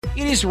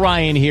It is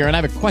Ryan here, and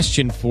I have a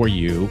question for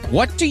you.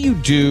 What do you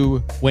do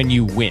when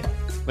you win?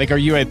 Like, are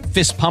you a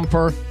fist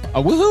pumper,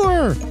 a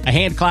woohooer, a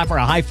hand clapper,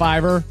 a high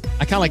fiver?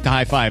 I kind of like the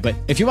high five, but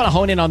if you want to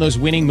hone in on those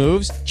winning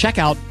moves, check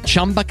out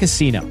Chumba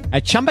Casino.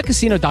 At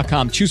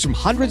ChumbaCasino.com, choose from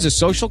hundreds of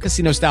social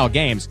casino-style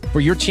games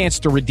for your chance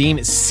to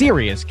redeem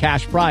serious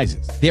cash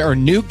prizes. There are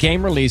new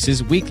game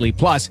releases weekly,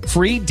 plus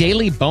free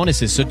daily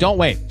bonuses. So don't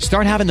wait.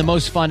 Start having the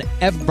most fun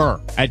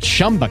ever at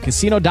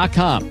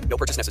ChumbaCasino.com. No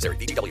purchase necessary.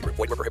 VGW Group.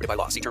 Void where prohibited by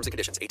law. See terms and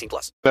conditions.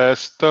 18+.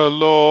 Bless the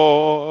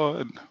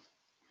Lord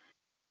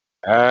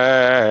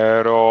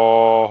at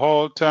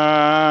all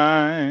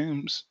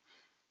times.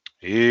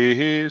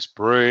 His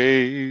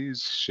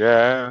praise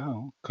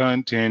shall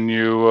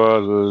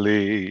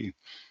continually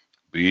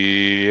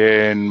be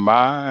in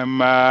my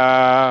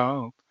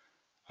mouth.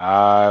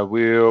 I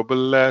will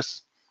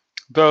bless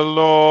the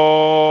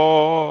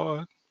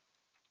Lord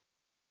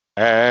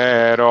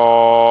at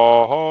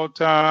all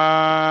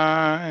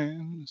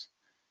times.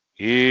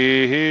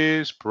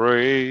 His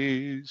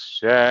praise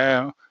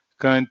shall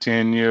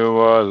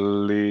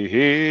continually,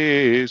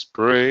 his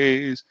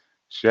praise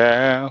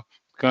shall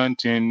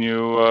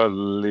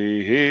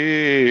continually,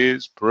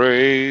 his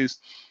praise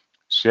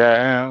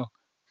shall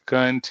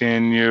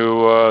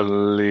continually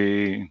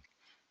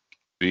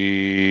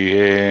be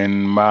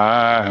in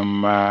my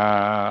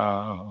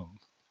mouth.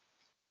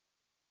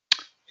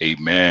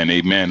 Amen,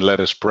 amen. Let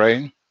us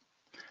pray.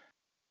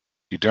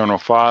 Eternal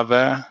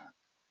Father,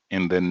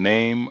 in the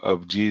name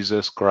of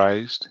Jesus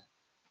Christ,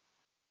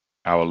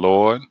 our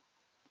Lord,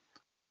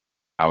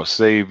 our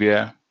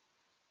Savior,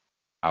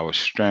 our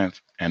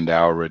strength, and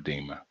our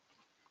Redeemer.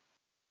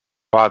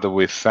 Father,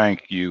 we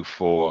thank you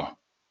for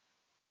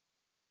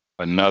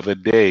another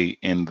day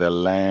in the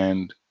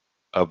land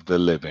of the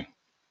living.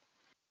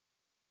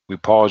 We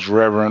pause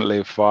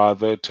reverently,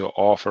 Father, to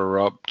offer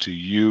up to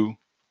you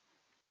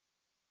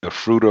the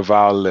fruit of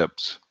our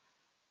lips,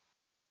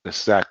 the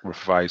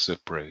sacrifice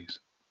of praise.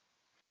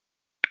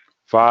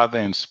 Father,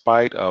 in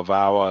spite of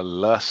our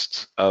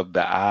lusts of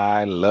the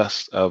eye,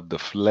 lusts of the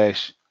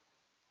flesh,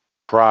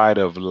 pride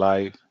of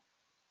life,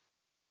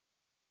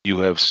 you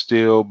have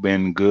still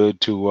been good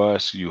to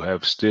us. You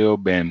have still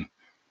been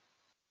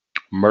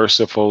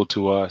merciful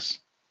to us.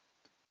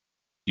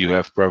 You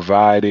have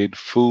provided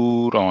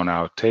food on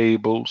our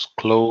tables,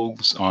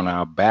 clothes on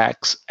our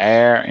backs,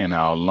 air in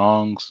our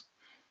lungs.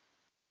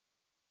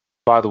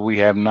 Father, we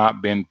have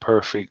not been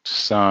perfect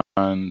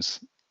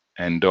sons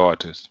and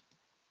daughters,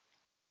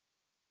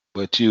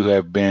 but you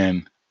have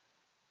been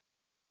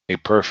a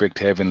perfect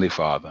Heavenly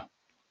Father.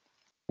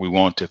 We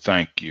want to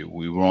thank you.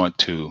 We want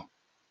to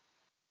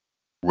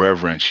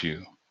reverence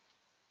you.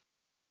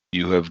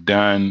 You have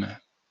done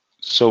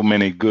so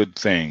many good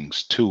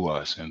things to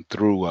us and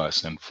through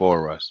us and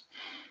for us.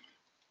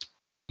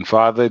 And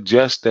Father,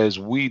 just as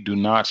we do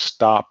not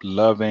stop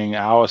loving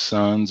our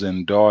sons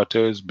and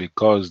daughters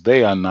because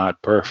they are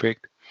not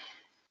perfect,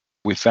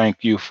 we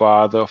thank you,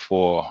 Father,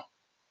 for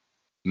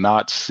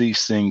not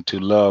ceasing to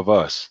love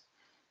us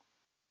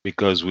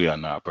because we are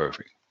not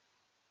perfect.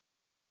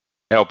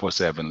 Help us,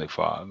 Heavenly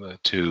Father,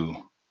 to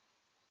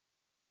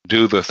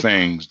do the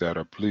things that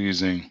are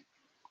pleasing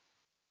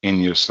in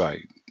your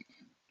sight.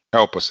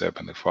 Help us,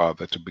 Heavenly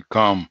Father, to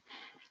become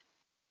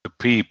the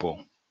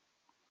people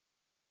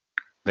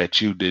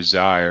that you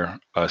desire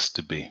us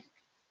to be.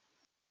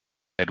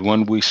 That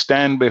when we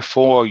stand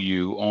before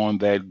you on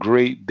that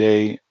great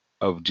day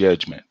of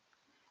judgment,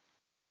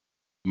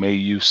 may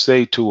you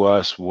say to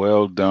us,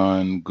 well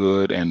done,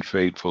 good and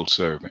faithful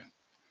servant.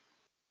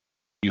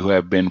 You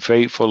have been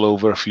faithful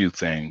over a few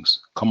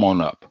things. Come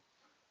on up.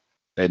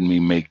 Let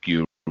me make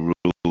you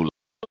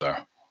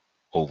ruler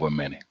over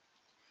many.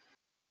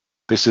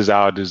 This is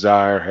our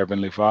desire,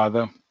 Heavenly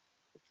Father.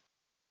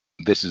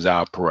 This is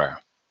our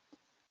prayer.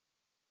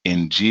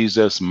 In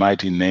Jesus'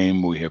 mighty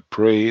name we have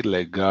prayed.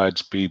 Let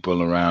God's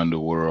people around the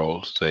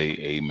world say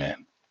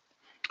amen.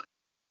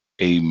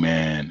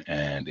 Amen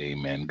and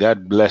amen.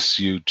 God bless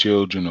you,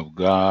 children of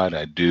God.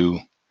 I do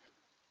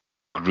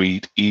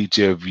greet each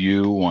of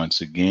you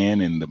once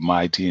again in the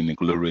mighty and the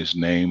glorious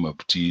name of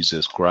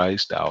Jesus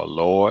Christ, our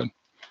Lord,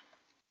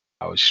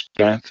 our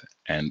strength,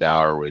 and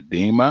our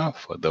Redeemer.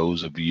 For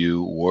those of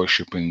you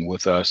worshiping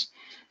with us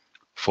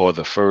for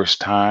the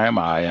first time,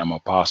 I am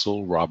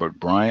Apostle Robert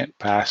Bryant,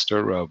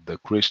 pastor of the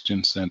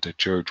Christian Center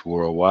Church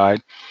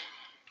Worldwide,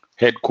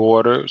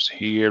 headquarters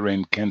here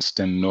in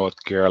Kinston,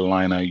 North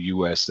Carolina,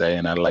 USA,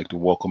 and I'd like to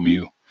welcome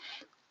you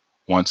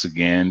once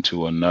again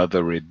to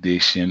another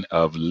edition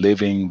of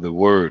Living the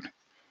Word,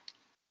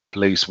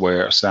 place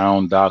where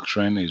sound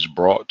doctrine is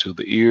brought to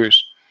the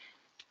ears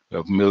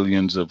of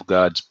millions of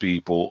God's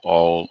people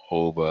all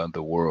over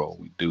the world.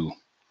 We do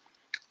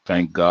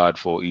thank God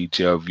for each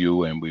of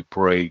you, and we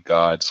pray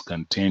God's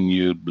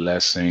continued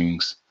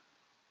blessings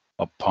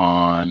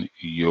upon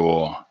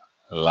your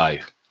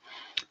life.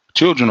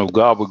 Children of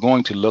God, we're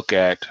going to look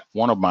at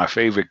one of my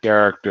favorite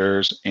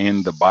characters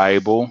in the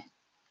Bible,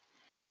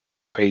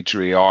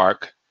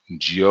 patriarch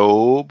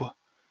Job.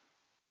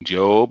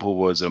 Job, who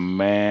was a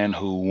man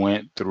who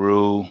went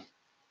through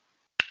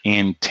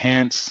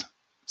intense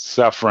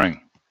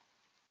suffering.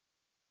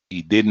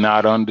 He did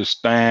not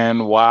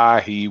understand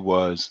why he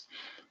was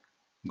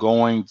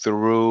going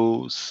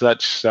through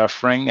such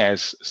suffering,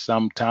 as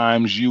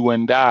sometimes you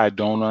and I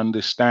don't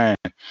understand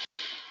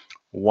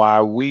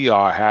why we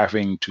are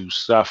having to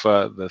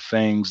suffer the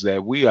things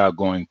that we are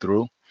going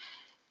through.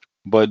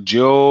 But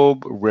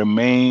Job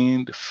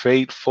remained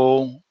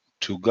faithful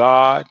to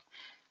God,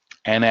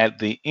 and at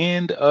the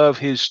end of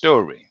his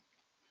story,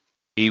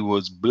 he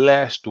was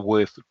blessed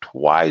with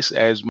twice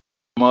as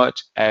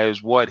much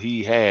as what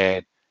he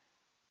had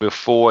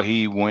before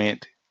he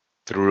went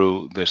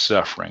through the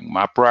suffering.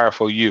 My prayer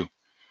for you,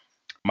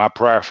 my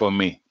prayer for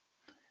me,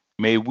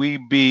 may we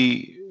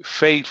be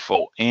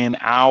faithful in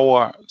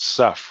our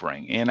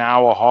suffering, in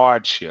our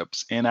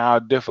hardships, in our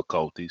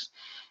difficulties,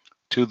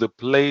 to the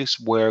place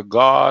where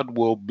God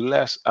will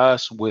bless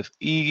us with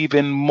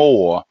even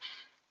more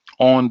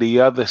on the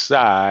other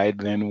side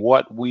than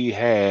what we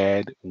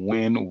had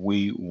when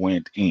we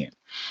went in.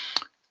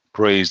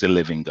 Praise the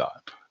living God.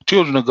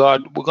 Children of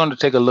God, we're going to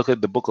take a look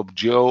at the book of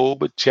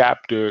Job,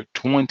 chapter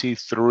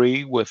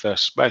 23, with a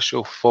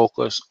special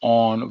focus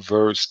on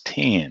verse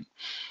 10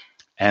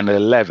 and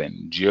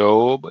 11.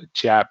 Job,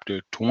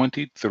 chapter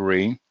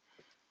 23,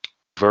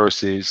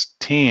 verses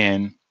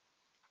 10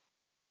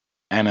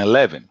 and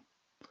 11.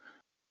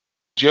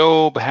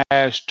 Job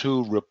has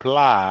to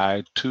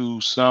reply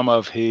to some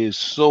of his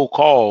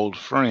so-called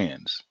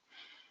friends.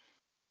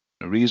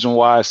 The reason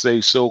why I say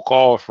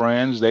so-called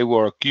friends, they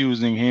were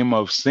accusing him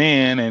of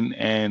sin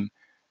and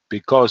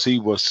because he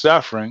was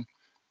suffering,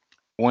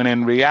 when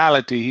in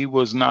reality he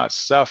was not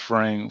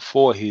suffering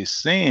for his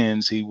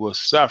sins. He was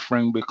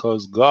suffering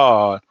because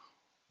God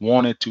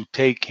wanted to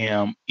take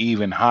him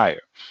even higher.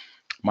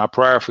 My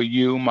prayer for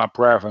you, my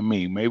prayer for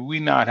me, may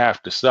we not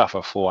have to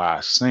suffer for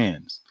our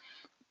sins,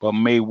 but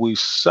may we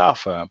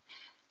suffer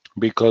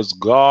because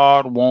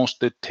God wants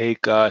to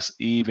take us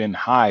even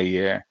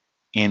higher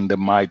in the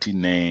mighty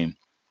name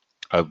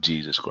of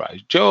Jesus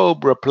Christ.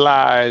 Job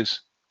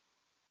replies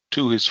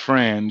to his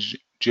friends,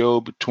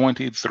 Job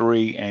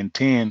 23 and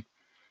 10.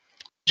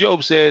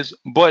 Job says,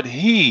 but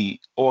he,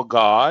 or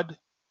God,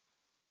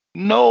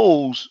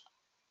 knows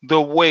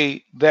the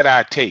way that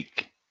I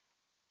take.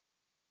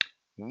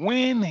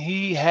 When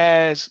he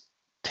has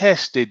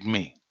tested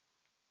me,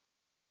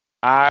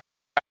 I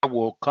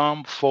will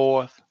come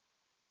forth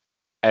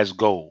as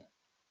gold.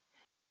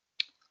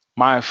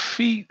 My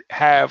feet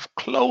have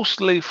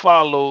closely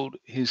followed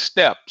his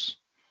steps.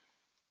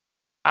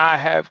 I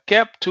have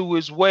kept to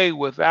his way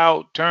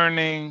without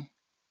turning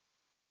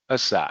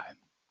aside.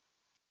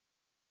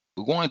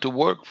 We're going to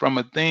work from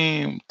a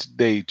theme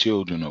today,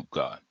 children of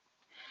God.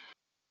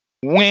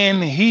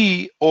 When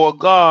he, or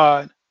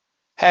God,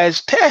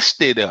 has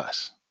tested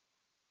us.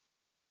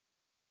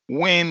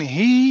 When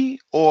he,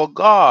 or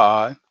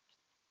God,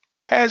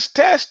 has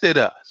tested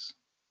us.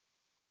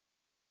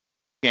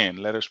 Again,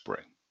 let us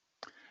pray.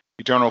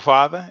 Eternal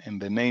Father, in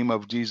the name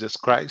of Jesus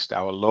Christ,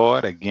 our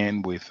Lord,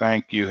 again, we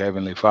thank you,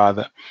 Heavenly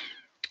Father,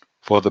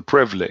 for the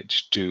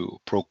privilege to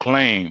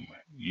proclaim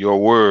your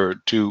word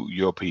to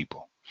your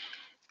people.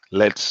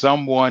 Let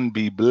someone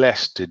be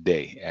blessed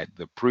today at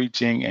the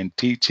preaching and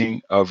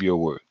teaching of your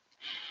word.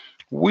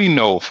 We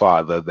know,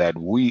 Father, that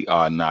we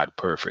are not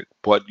perfect,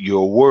 but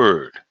your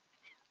word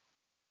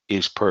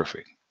is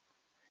perfect.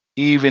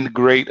 Even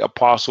great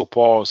Apostle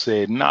Paul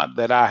said, not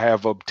that I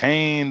have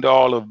obtained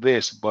all of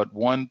this, but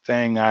one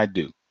thing I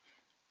do.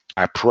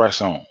 I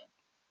press on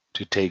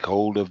to take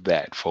hold of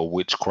that for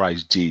which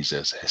Christ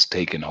Jesus has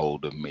taken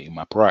hold of me.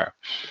 My prayer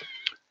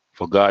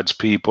for God's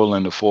people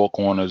in the four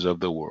corners of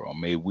the world,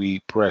 may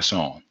we press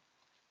on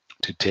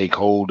to take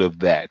hold of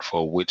that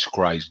for which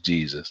Christ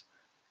Jesus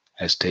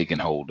has taken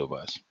hold of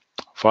us.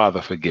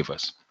 Father, forgive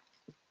us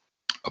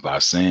of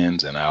our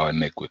sins and our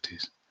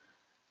iniquities.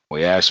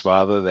 We ask,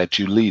 Father, that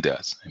you lead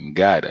us and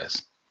guide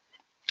us,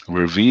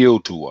 reveal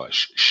to us,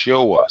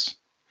 show us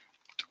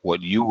what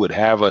you would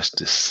have us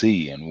to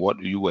see and what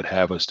you would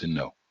have us to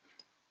know,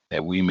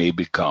 that we may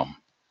become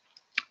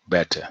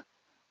better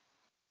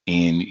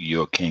in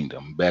your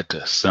kingdom,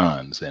 better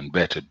sons and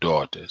better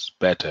daughters,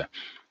 better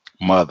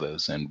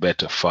mothers and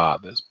better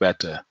fathers,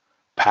 better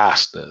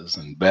pastors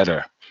and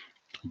better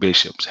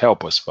bishops.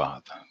 Help us,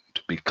 Father,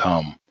 to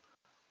become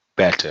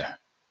better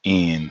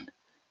in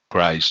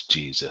Christ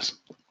Jesus,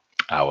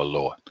 our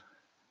Lord.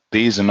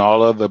 These and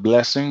all other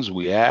blessings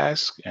we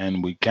ask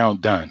and we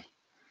count done.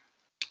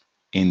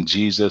 In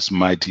Jesus'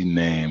 mighty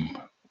name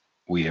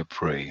we have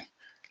prayed.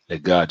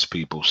 Let God's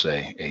people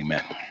say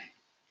amen.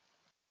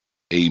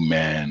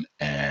 Amen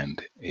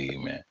and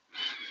amen.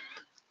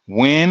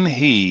 When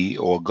he,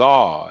 or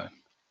God,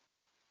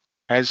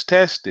 has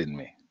tested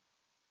me,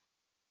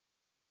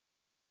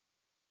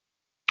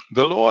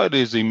 the Lord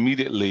is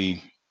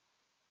immediately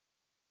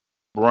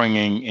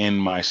bringing in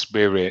my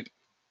spirit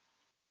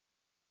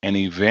an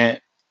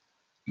event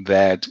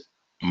that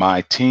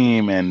my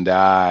team and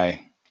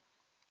I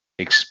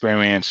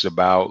experienced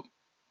about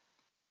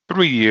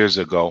 3 years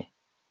ago.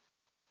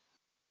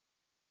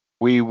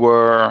 We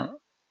were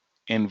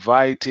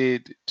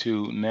invited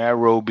to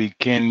Nairobi,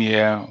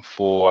 Kenya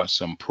for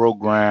some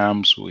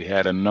programs. We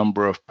had a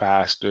number of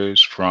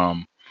pastors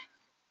from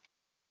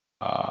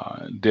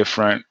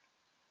different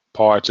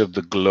parts of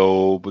the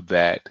globe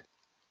that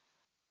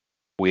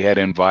we had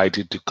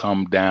invited to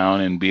come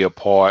down and be a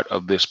part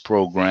of this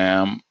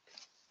program.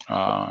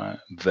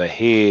 The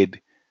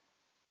head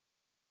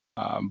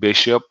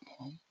bishop,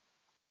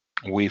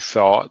 we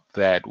thought,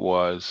 that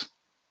was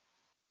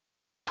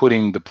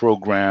putting the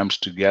programs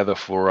together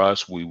for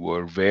us. We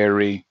were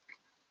very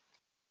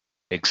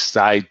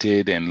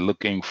excited and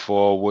looking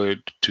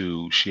forward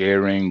to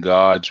sharing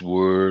God's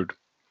word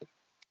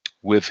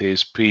with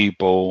his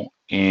people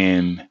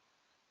in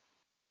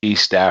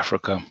East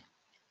Africa.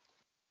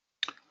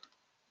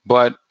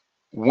 But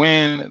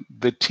when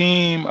the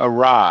team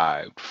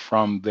arrived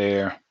from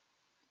their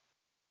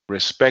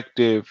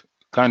respective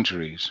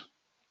countries,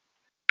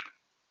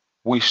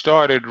 we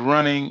started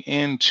running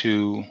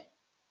into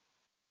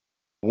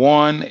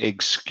one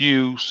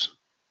excuse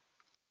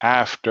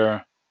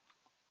after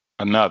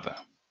another.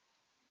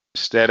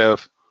 Instead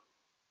of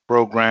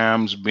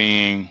programs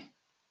being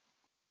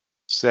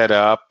set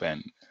up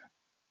and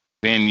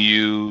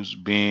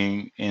venues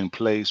being in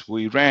place,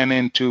 we ran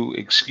into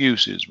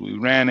excuses. We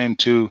ran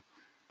into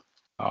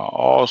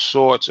all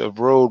sorts of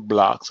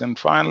roadblocks. And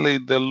finally,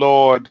 the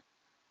Lord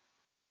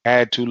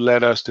had to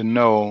let us to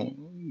know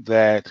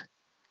that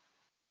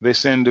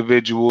this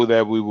individual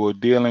that we were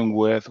dealing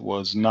with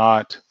was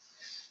not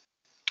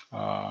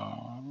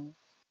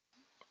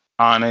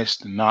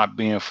honest, not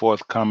being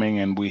forthcoming,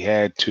 and we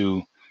had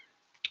to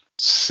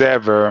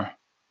sever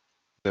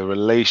the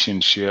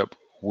relationship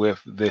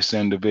with this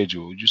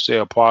individual. You say,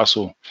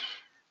 Apostle,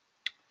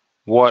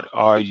 what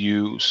are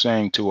you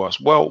saying to us?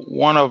 Well,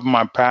 one of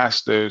my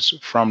pastors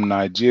from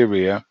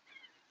Nigeria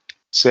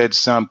said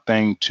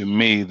something to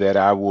me that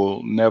I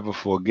will never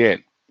forget.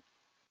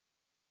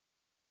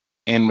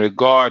 In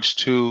regards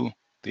to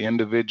the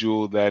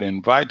individual that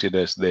invited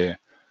us there,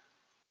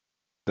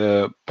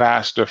 the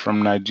pastor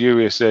from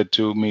Nigeria said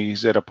to me, he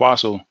said,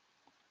 Apostle,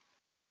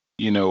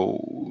 you know,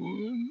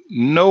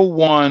 no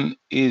one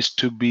is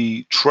to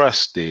be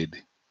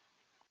trusted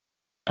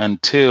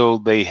until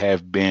they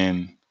have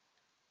been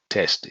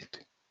tested.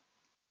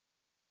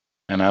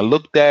 And I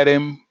looked at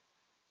him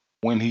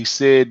when he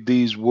said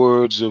these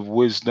words of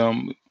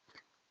wisdom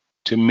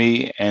to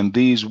me, and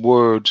these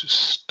words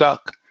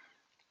stuck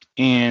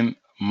in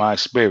my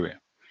spirit.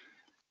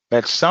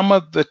 That some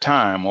of the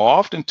time, or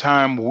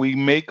oftentimes, we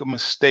make a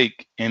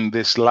mistake in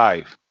this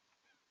life,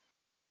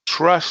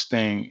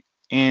 trusting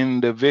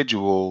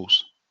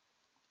individuals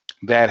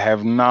that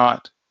have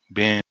not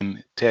been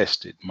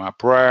tested. My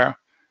prayer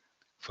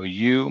for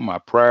you, my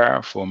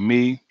prayer for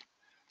me,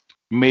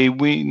 may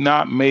we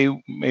not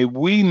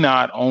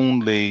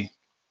only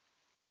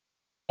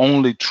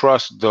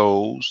trust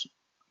those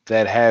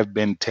that have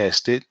been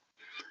tested,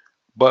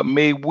 but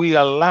may we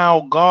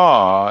allow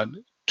God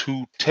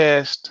to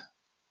test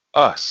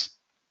us.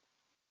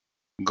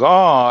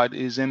 God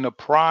is in the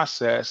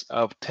process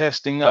of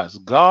testing us.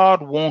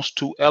 God wants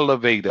to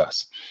elevate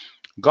us.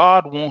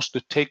 God wants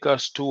to take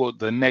us to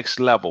the next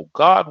level.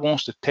 God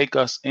wants to take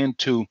us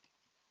into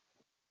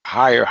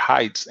higher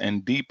heights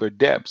and deeper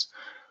depths.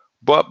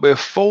 But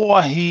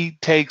before he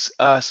takes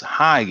us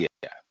higher,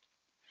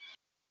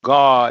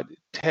 God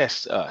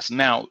tests us.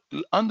 Now,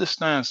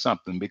 understand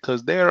something,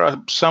 because there are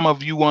some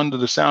of you under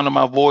the sound of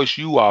my voice,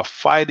 you are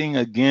fighting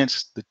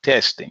against the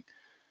testing.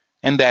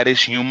 And that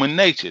is human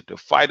nature, to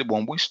fight it.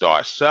 When we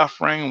start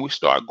suffering, we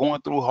start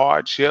going through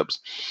hardships,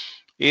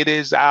 it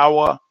is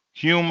our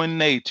human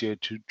nature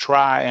to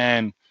try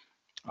and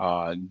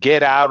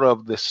get out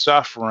of the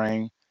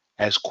suffering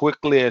as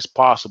quickly as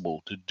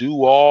possible, to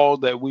do all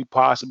that we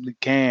possibly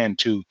can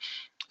to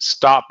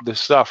stop the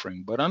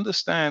suffering. But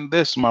understand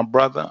this, my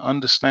brother,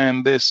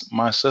 understand this,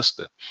 my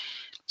sister.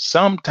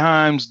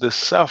 Sometimes the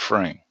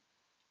suffering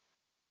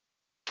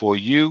for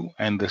you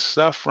and the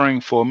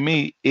suffering for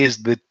me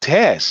is the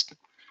test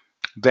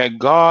that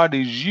God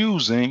is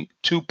using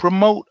to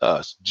promote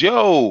us.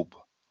 Job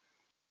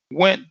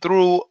went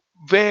through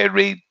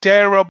very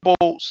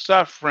terrible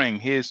suffering.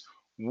 His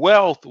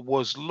wealth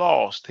was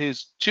lost.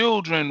 His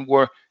children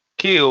were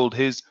killed.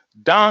 His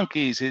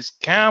donkeys, his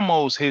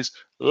camels, his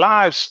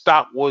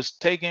livestock was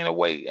taken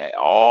away.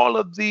 All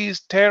of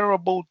these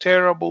terrible,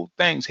 terrible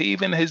things.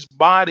 Even his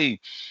body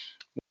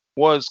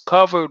was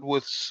covered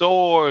with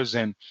sores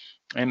and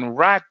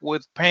racked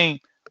with pain,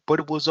 but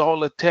it was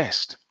all a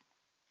test.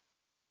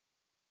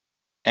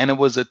 And it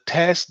was a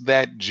test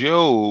that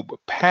Job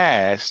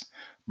passed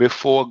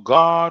before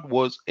God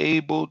was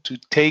able to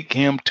take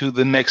him to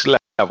the next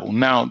level.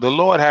 Now, the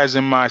Lord has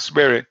in my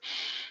spirit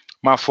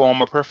my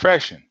former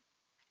profession.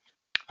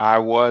 I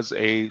was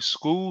a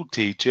school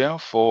teacher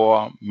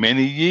for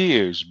many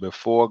years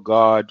before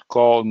God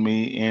called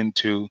me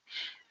into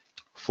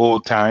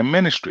full-time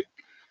ministry.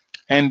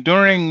 And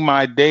during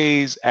my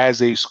days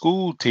as a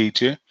school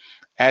teacher,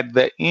 at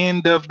the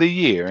end of the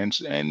year,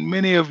 and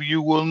many of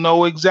you will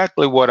know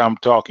exactly what I'm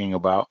talking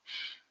about,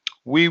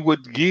 we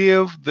would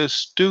give the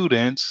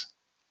students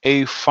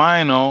a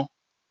final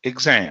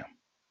exam.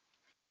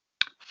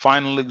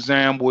 Final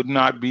exam would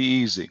not be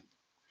easy.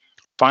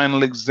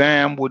 Final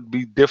exam would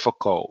be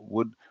difficult.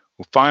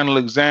 Final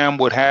exam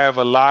would have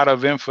a lot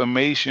of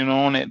information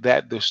on it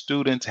that the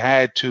students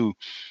had to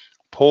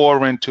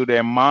pour into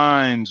their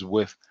minds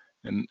with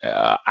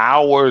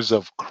hours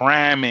of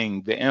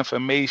cramming the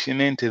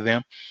information into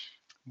them.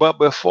 But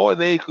before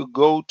they could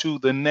go to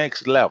the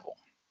next level,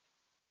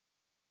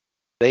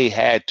 they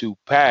had to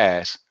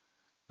pass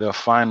the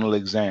final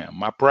exam.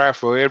 My prayer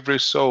for every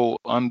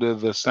soul under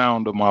the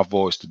sound of my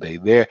voice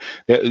today,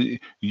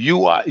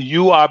 you are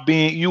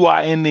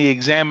in the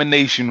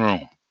examination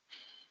room.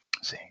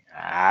 See,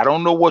 I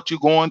don't know what you're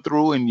going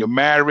through in your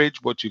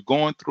marriage, what you're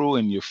going through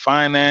in your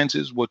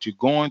finances, what you're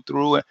going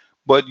through,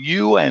 but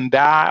you and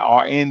I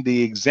are in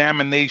the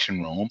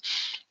examination room.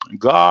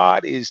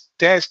 God is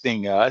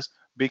testing us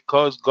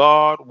because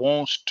God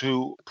wants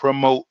to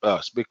promote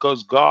us,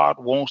 because God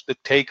wants to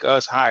take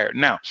us higher.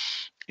 Now,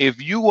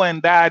 if you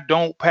and I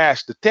don't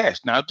pass the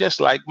test, now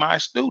just like my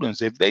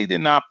students, if they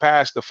did not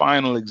pass the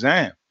final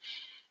exam,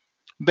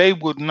 they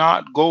would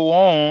not go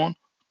on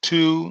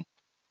to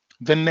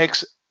the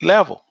next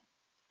level.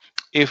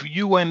 If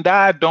you and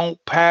I don't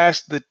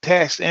pass the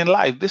test in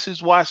life, this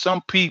is why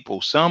some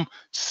people, some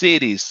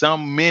cities,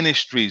 some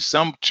ministries,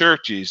 some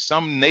churches,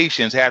 some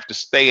nations have to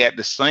stay at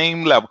the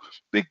same level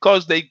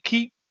because they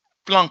keep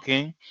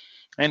flunking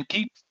and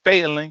keep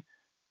failing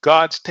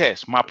God's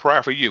test. My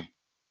prayer for you,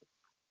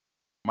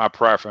 my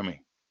prayer for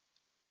me,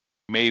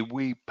 may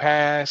we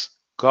pass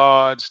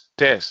God's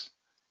test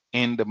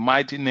in the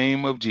mighty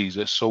name of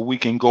Jesus so we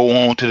can go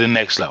on to the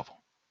next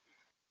level,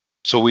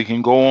 so we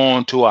can go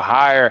on to a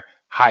higher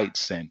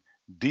heights and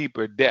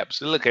deeper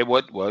depths. Look at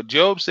what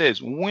Job says.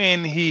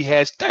 When he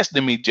has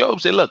tested me, Job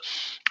said, look,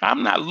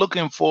 I'm not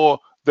looking for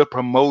the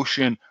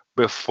promotion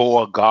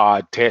before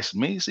God tests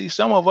me. See,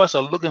 some of us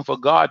are looking for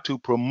God to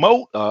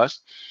promote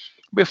us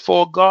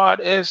before God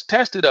has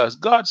tested us.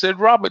 God said,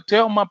 Robert,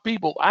 tell my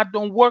people I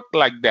don't work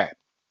like that.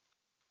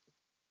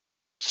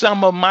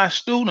 Some of my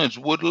students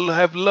would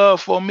have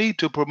loved for me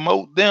to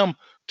promote them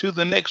to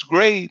the next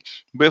grade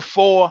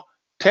before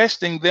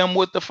testing them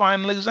with the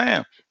final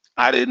exam.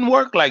 I didn't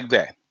work like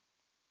that.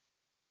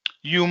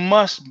 You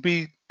must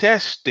be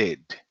tested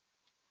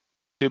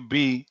to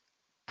be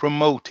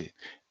promoted.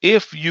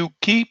 If you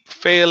keep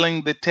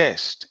failing the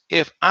test,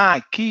 if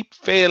I keep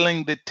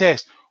failing the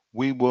test,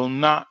 we will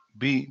not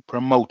be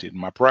promoted.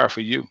 My prayer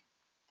for you,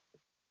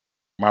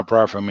 my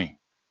prayer for me,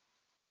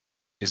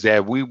 is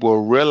that we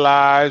will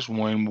realize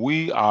when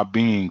we are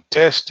being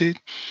tested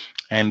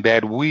and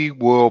that we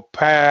will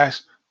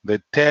pass the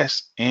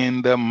test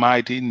in the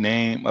mighty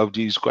name of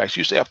Jesus Christ.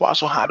 You say,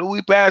 Apostle, how do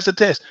we pass the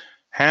test?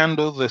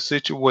 Handle the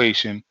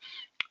situation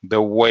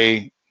the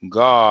way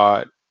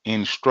God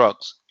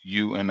instructs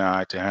you and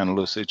I to handle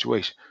the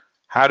situation.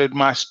 How did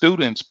my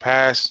students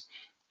pass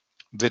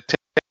the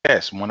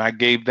test when I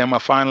gave them a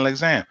final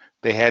exam?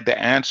 They had to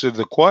answer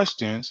the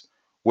questions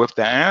with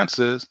the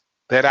answers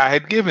that I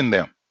had given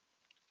them.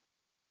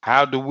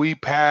 How do we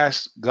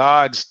pass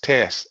God's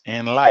test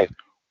in life?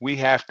 We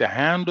have to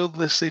handle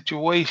the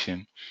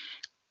situation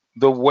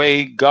the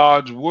way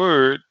God's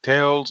word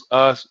tells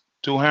us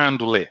to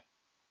handle it.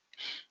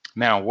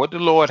 Now, what the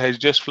Lord has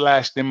just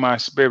flashed in my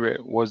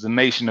spirit was the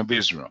nation of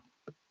Israel.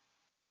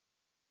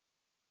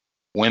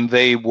 When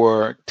they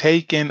were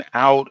taken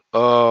out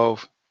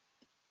of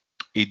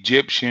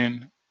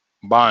Egyptian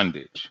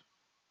bondage,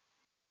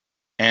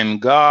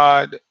 and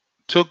God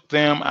took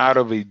them out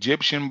of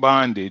Egyptian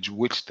bondage,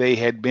 which they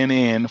had been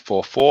in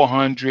for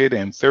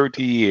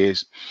 430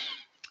 years,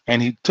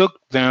 and he took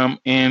them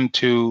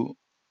into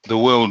the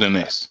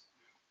wilderness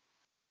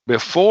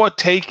before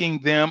taking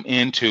them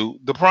into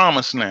the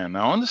promised land.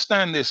 Now,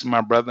 understand this,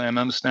 my brother, and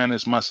understand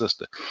this, my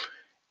sister.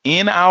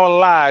 In our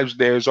lives,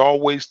 there's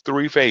always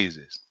three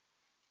phases.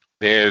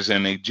 There's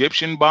an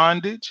Egyptian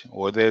bondage,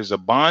 or there's a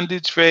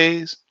bondage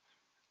phase.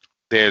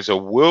 There's a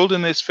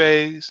wilderness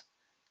phase.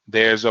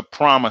 There's a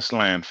promised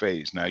land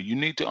phase. Now, you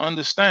need to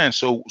understand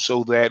so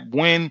that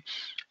when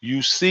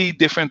you see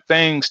different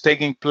things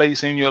taking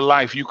place in your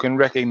life, you can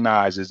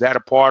recognize, is that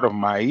a part of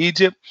my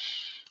Egypt,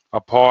 a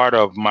part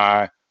of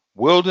my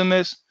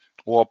wilderness,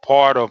 or a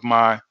part of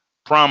my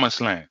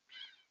promised land?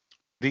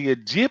 The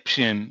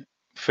Egyptian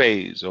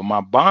phase, or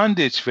my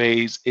bondage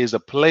phase, is a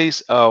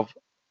place of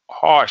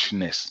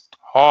harshness,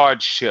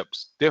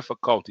 hardships,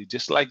 difficulty,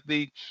 just like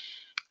the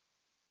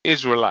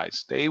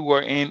Israelites. They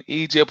were in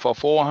Egypt for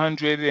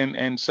 400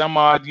 and some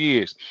odd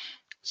years,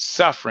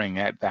 suffering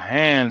at the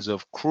hands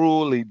of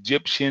cruel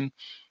Egyptian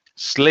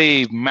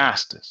slave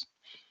masters.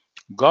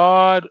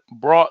 God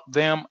brought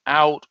them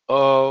out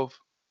of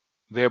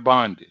their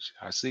bondage.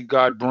 I see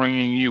God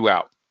bringing you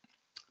out,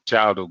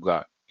 child of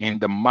God, in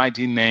the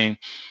mighty name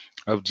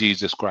of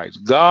Jesus Christ.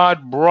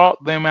 God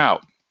brought them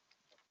out.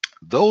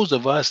 Those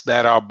of us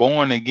that are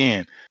born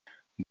again,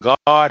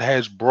 God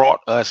has brought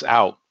us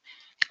out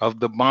of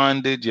the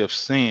bondage of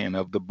sin,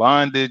 of the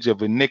bondage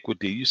of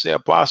iniquity. You say,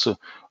 Apostle,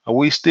 are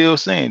we still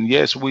sin?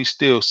 Yes, we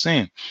still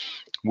sin.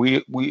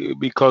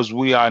 Because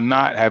we have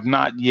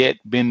not yet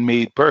been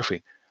made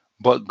perfect.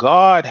 But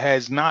God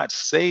has not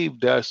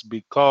saved us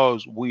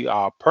because we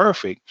are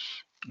perfect.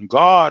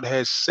 God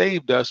has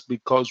saved us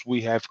because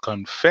we have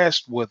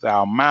confessed with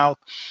our mouth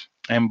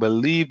and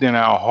believed in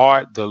our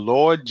heart the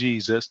Lord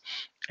Jesus,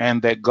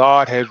 and that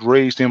God has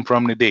raised him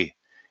from the dead.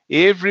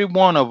 Every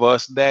one of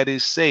us that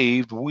is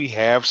saved, we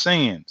have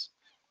sins.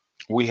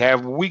 We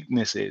have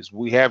weaknesses.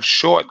 We have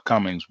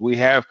shortcomings. We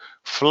have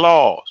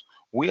flaws.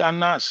 We are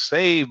not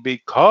saved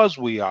because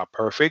we are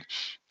perfect.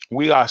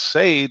 We are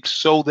saved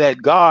so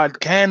that God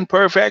can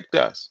perfect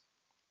us.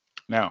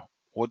 Now,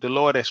 what the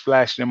Lord has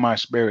flashed in my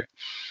spirit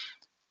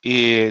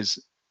is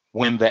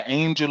when the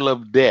angel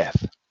of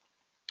death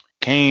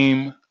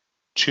came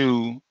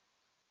to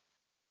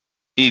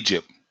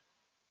Egypt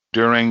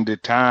during the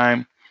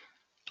time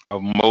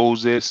of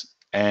Moses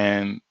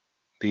and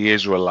the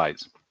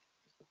Israelites.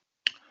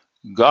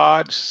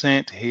 God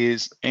sent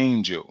his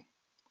angel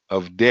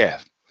of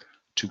death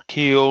to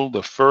kill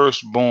the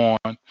firstborn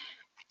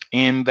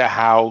in the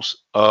house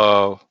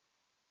of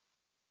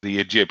the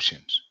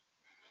Egyptians.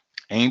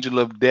 Angel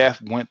of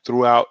death went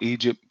throughout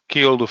Egypt,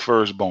 killed the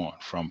firstborn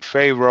from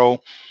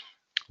Pharaoh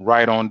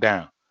right on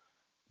down.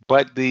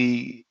 But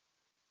the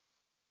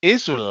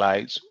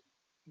Israelites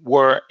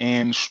were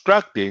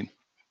instructed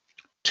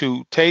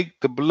to take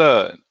the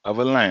blood of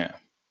a lamb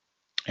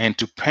and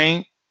to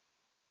paint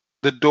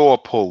the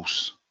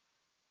doorposts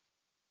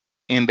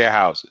in their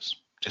houses.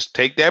 Just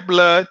take that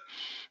blood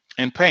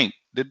and paint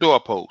the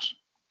doorposts.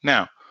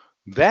 Now,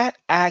 that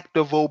act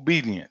of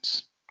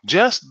obedience,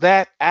 just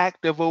that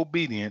act of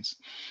obedience,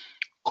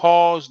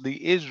 caused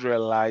the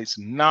Israelites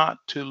not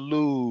to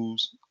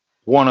lose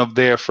one of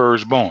their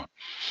firstborn.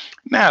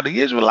 Now,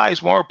 the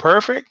Israelites weren't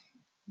perfect.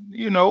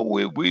 You know,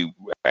 we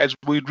as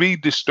we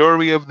read the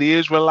story of the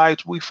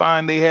Israelites, we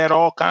find they had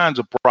all kinds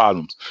of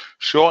problems.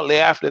 Shortly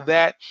after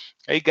that,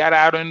 they got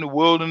out in the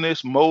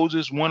wilderness.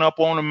 Moses went up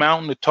on the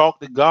mountain to talk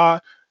to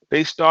God.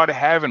 They started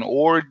having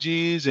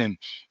orgies and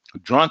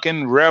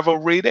drunken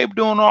revelry. They were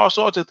doing all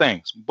sorts of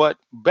things. But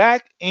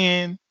back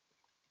in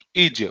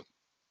Egypt,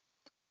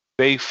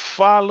 they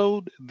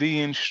followed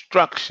the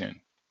instruction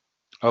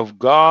of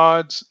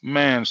God's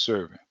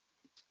manservant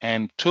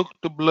and took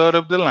the blood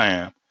of the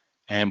lamb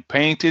and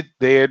painted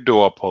their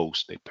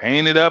doorposts. They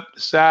painted up the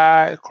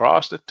side,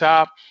 across the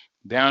top,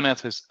 down at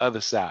the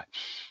other side.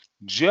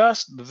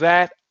 Just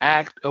that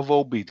act of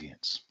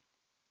obedience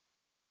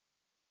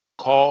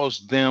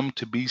caused them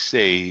to be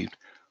saved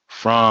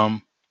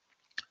from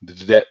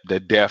the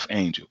death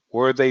angel.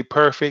 Were they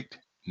perfect?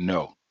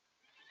 No.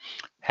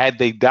 Had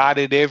they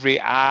dotted every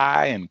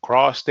I and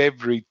crossed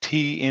every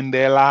T in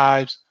their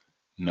lives?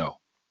 No.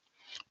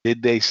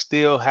 Did they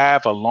still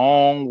have a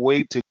long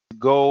way to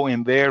go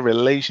in their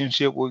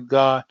relationship with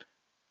God?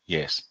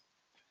 Yes.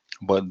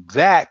 But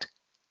that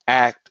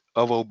act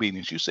of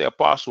obedience, you say,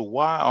 Apostle,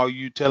 why are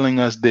you telling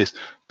us this?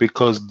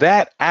 Because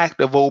that act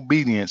of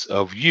obedience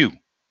of you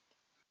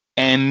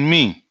and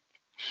me,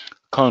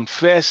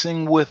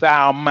 confessing with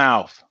our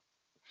mouth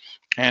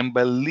and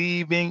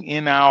believing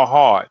in our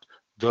heart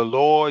the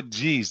Lord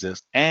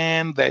Jesus,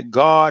 and that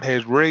God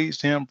has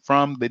raised him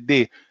from the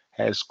dead,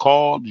 has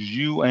called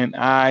you and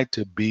I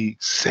to be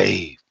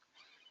saved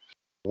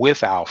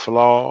with our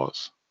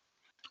flaws,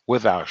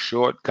 with our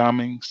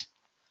shortcomings,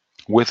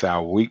 with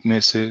our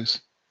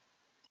weaknesses,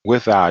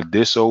 with our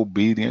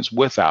disobedience,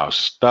 with our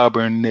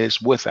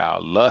stubbornness, with our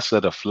lust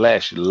of the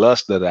flesh,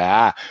 lust of the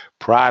eye,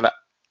 pride.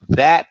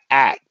 That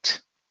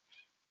act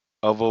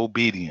of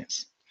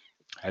obedience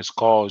has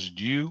caused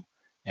you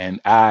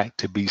and I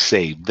to be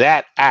saved.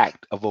 That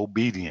act of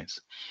obedience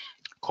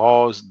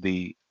caused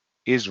the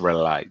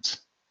Israelites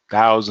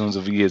thousands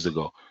of years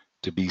ago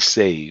to be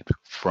saved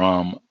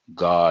from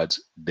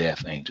God's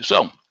death angel.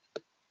 So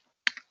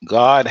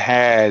God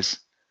has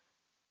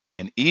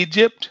in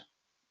Egypt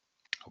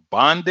a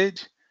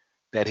bondage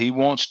that he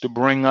wants to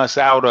bring us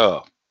out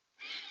of.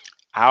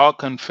 Our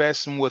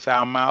confessing with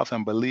our mouth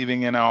and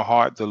believing in our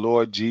heart the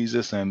Lord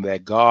Jesus, and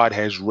that God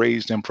has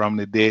raised him from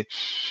the dead.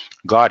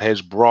 God has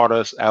brought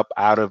us up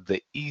out of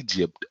the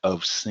Egypt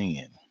of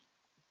sin.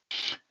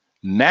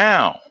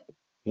 Now,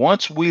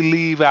 once we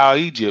leave our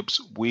Egypts,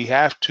 we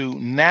have to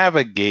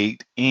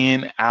navigate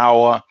in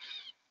our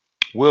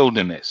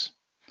wilderness.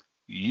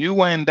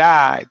 You and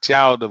I,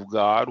 child of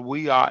God,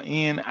 we are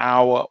in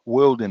our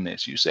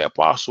wilderness. You say,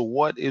 Apostle,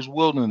 what is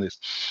wilderness?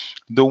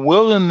 The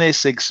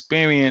wilderness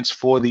experience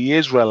for the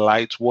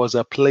Israelites was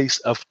a place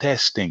of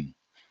testing.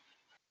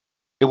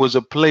 It was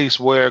a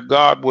place where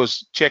God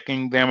was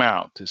checking them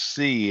out to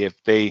see if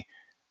they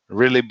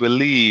really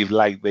believed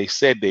like they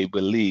said they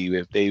believe,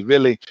 if they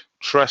really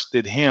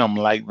trusted him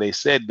like they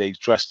said they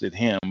trusted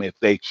him, if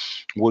they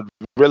would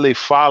really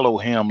follow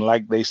him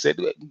like they said.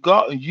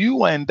 God,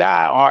 you and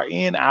I are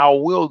in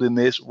our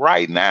wilderness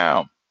right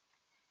now.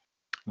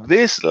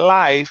 This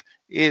life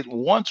is,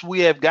 once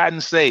we have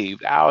gotten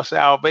saved, our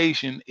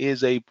salvation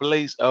is a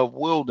place of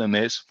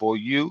wilderness for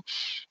you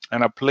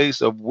and a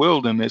place of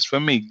wilderness for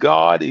me.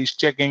 God is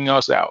checking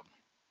us out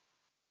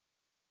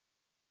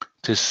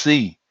to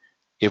see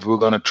if we're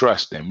going to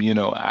trust him. You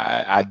know,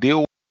 I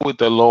deal with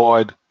the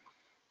Lord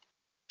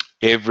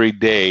every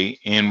day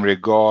in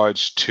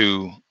regards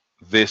to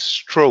this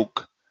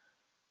stroke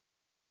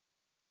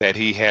that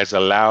he has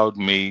allowed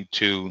me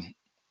to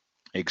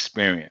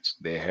experience.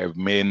 There have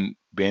been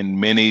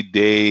many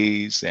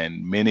days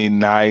and many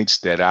nights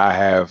that I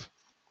have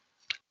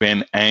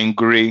been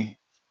angry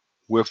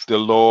with the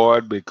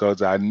Lord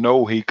because I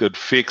know he could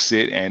fix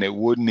it and it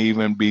wouldn't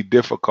even be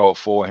difficult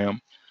for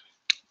him.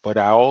 But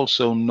I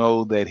also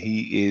know that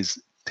he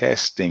is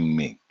testing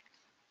me.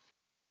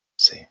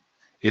 See,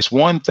 it's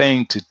one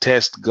thing to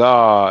test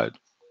God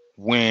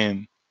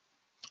when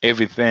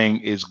everything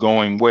is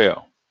going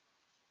well.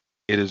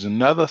 It is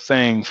another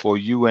thing for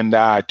you and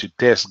I to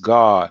test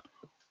God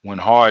when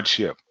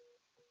hardship,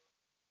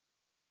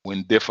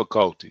 when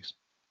difficulties,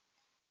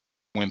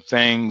 when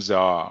things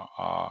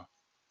are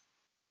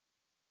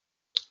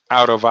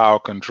out of our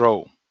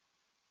control.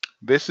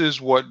 This is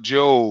what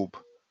Job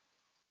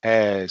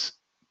has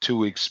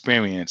to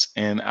experience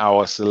in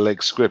our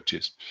select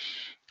scriptures.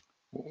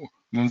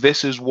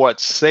 This is what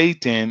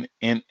Satan,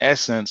 in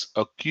essence,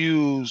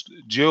 accused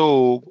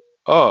Job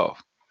of,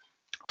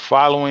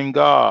 following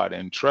God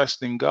and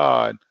trusting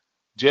God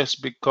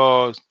just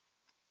because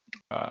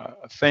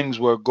things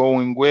were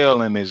going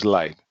well in his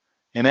life.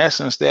 In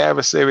essence, the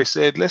adversary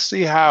said, let's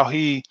see how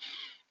he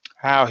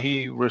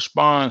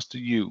responds to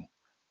you.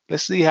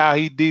 Let's see how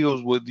he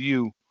deals with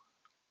you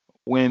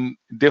when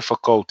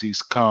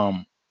difficulties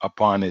come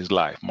upon his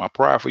life. My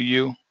prayer for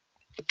you,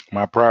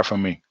 my prayer for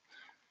me,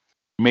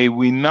 may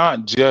we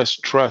not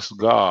just trust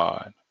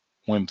God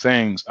when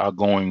things are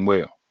going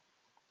well.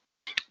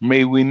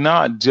 May we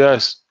not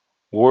just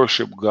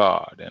worship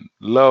God and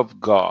love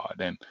God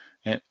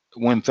and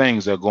when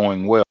things are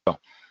going well,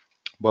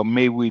 but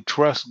may we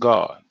trust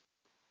God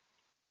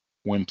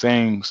when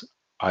things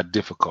are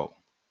difficult,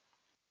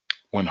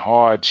 when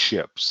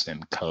hardships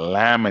and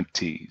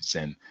calamities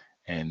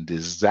and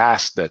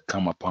disaster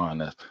come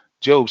upon us.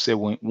 Job said,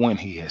 when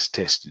he has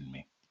tested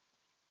me.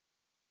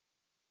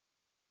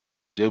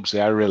 Job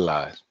said, I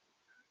realize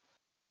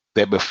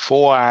that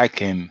before I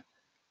can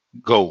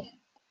go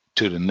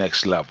to the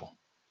next level,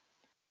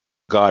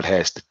 God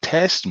has to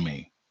test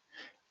me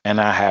and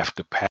I have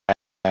to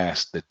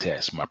pass the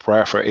test. My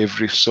prayer for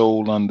every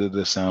soul under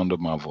the sound of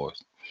my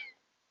voice.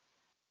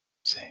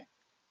 See,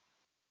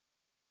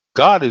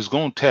 God is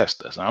going to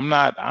test us. I'm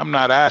not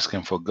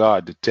asking for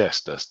God to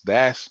test us.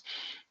 That's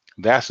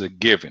a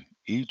given.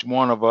 Each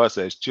one of us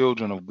as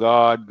children of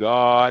God,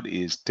 God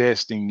is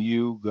testing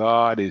you.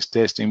 God is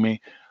testing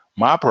me.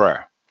 My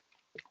prayer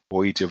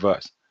for each of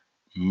us,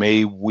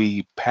 may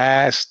we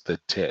pass the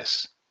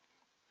test.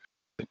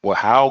 Well,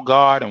 how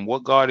God and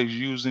what God is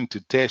using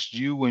to test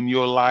you in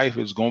your life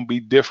is going to be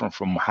different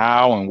from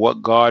how and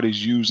what God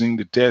is using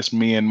to test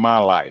me in my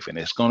life. And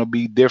it's going to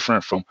be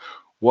different from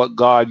what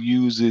God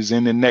uses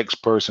in the next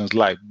person's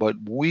life. But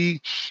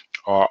we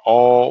are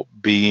all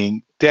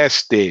being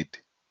tested.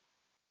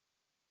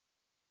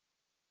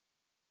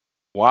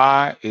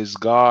 Why is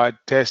God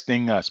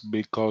testing us?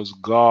 Because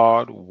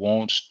God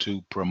wants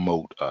to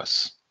promote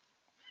us.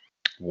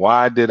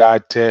 Why did I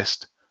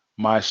test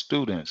my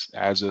students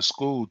as a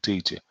school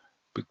teacher?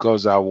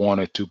 Because I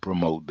wanted to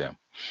promote them.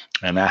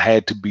 And I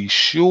had to be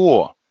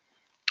sure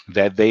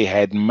that they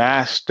had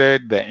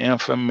mastered the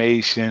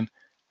information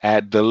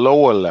at the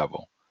lower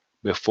level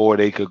before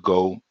they could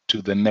go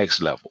to the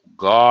next level.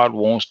 God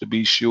wants to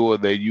be sure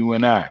that you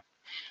and I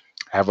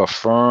have a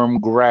firm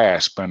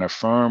grasp and a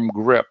firm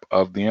grip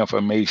of the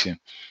information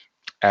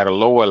at a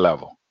lower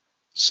level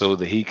so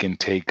that he can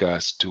take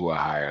us to a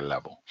higher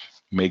level.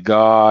 May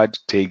God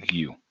take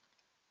you.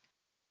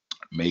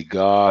 May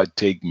God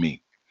take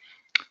me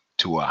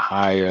to a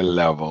higher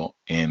level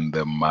in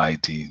the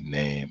mighty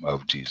name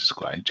of Jesus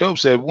Christ. Job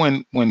said,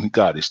 when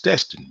God is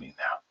testing me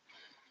now.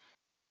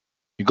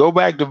 You go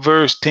back to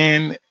verse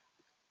 10,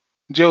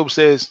 Job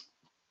says,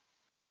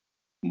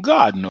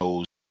 God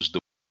knows the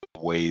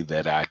way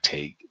that I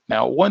take.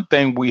 Now, one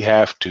thing we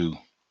have to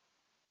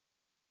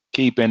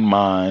keep in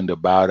mind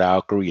about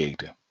our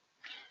Creator,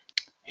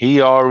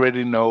 he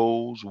already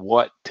knows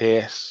what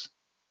tests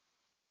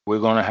we're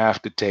going to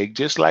have to take.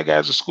 Just like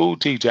as a school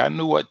teacher, I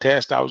knew what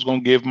test I was going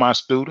to give my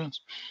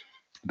students.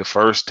 The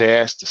first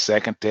test, the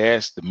second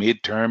test, the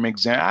midterm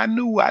exam. I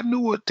knew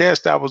what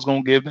test I was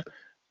going to give them.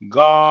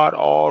 God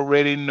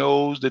already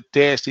knows the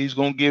test he's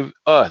going to give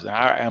us.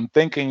 I am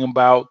thinking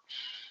about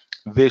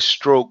this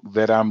stroke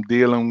that I'm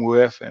dealing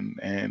with.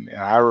 And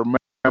I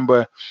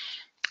remember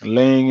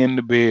laying in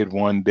the bed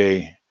one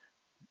day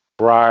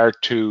prior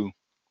to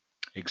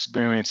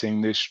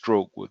experiencing this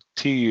stroke with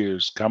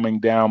tears coming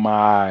down my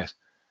eyes.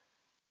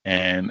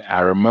 And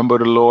I remember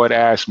the Lord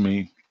asked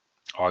me,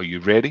 are you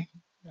ready?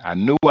 I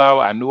knew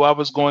I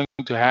was going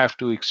to have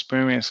to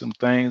experience some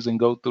things and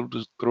go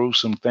through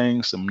some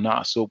things, some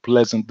not so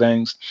pleasant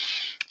things.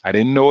 I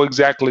didn't know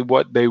exactly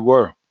what they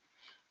were,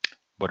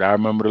 but I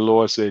remember the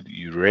Lord said,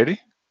 you ready?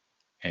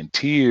 And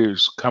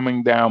tears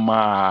coming down my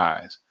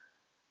eyes.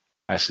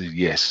 I said,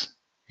 yes,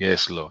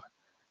 Lord.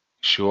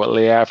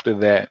 Shortly after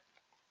that,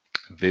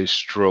 this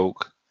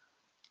stroke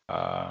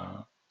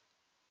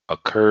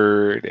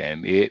occurred,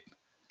 and it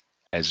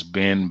has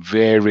been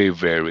very,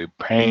 very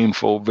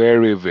painful,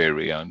 very,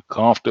 very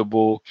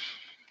uncomfortable.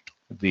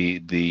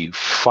 The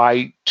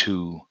fight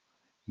to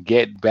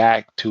get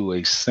back to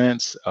a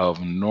sense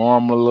of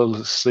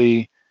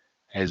normalcy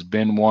has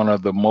been one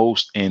of the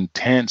most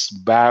intense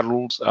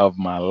battles of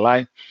my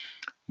life.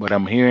 But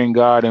I'm hearing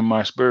God in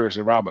my spirit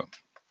say, Robert,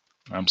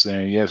 I'm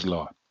saying, yes,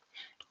 Lord.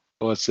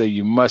 Lord say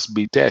you must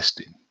be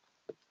tested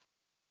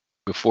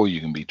before you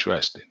can be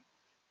trusted.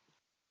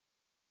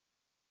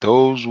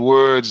 Those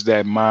words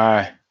that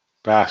my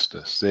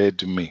pastor said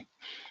to me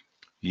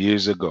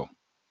years ago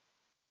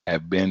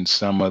have been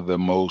some of the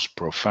most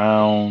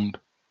profound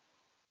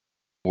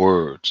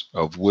words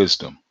of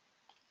wisdom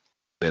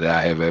that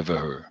I have ever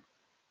heard.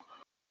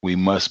 We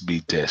must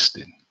be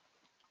tested.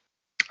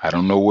 I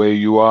don't know where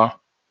you are.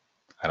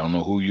 I don't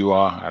know who you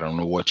are. I don't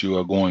know what you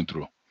are going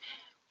through.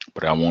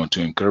 But I want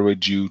to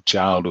encourage you,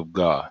 child of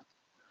God,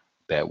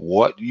 that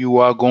what you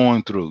are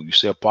going through, you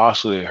say,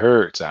 Apostle, it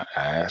hurts.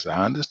 I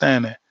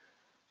understand that.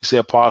 You say,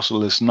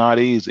 Apostle, it's not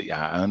easy.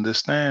 I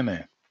understand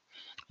that.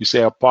 You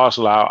say,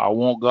 Apostle, I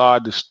want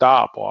God to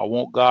stop, or I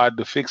want God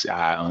to fix it.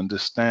 I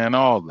understand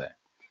all that.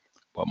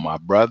 But my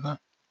brother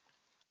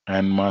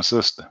and my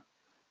sister,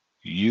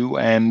 you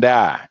and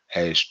I,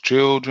 as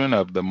children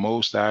of the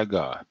Most High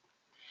God,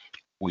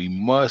 we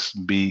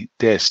must be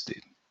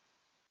tested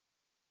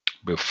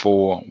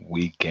before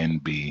we can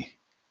be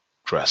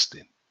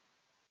trusted.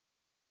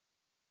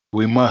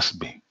 We must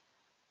be.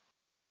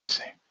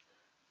 See,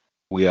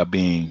 we are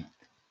being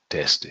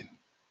tested.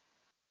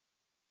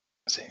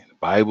 See, the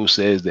Bible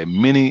says that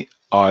many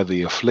are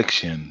the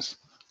afflictions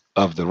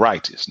of the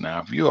righteous.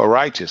 Now, if you are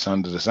righteous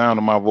under the sound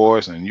of my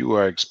voice and you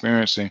are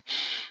experiencing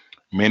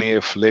many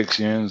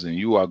afflictions and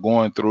you are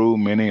going through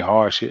many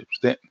hardships,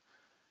 then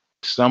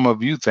some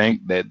of you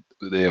think that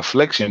the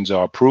afflictions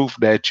are proof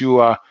that you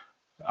are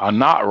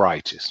not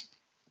righteous.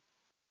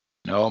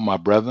 No, my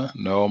brother,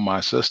 no, my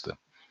sister.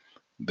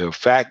 The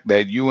fact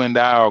that you and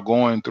I are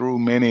going through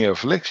many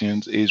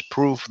afflictions is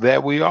proof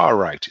that we are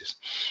righteous.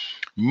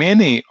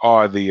 Many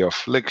are the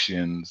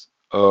afflictions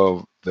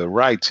of the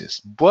righteous,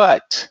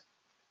 but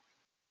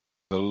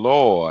the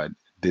Lord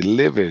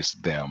delivers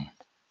them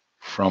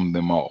from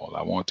them all.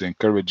 I want to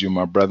encourage you,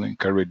 my brother,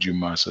 encourage you,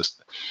 my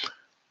sister.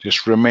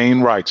 Just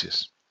remain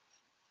righteous.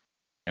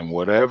 And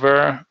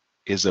whatever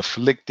is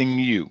afflicting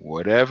you,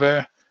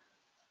 whatever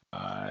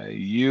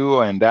you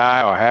and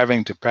I are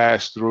having to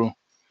pass through,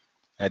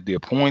 at the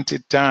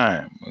appointed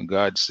time, when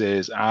God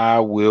says, I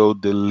will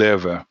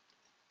deliver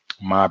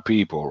my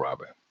people,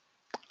 Robert.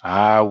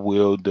 I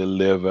will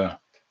deliver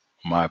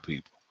my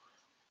people.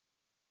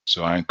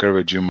 So I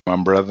encourage you, my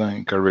brother,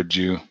 encourage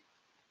you,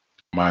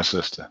 my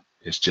sister.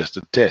 It's just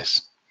a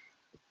test.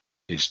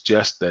 It's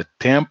just a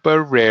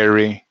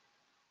temporary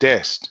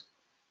test.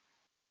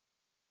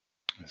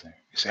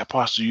 You say,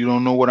 Apostle, you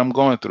don't know what I'm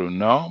going through.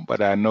 No,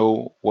 but I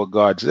know what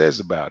God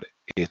says about it.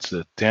 It's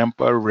a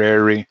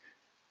temporary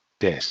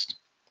test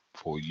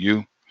for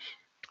you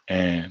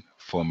and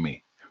for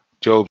me.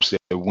 Job said,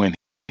 when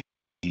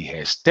he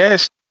has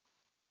tested,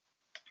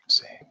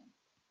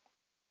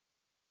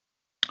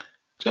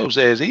 Job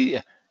says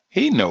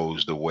he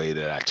knows the way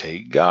that I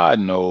take. God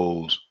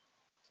knows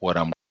what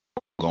I'm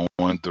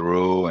going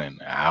through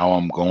and how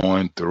I'm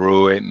going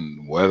through it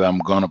and whether I'm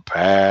going to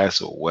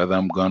pass or whether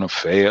I'm going to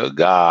fail.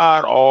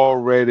 God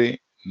already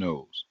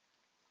knows.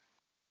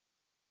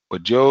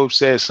 But Job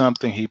says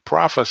something, he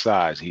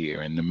prophesies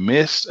here in the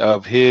midst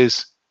of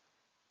his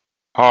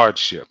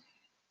hardship,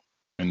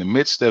 in the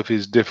midst of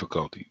his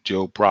difficulty.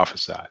 Job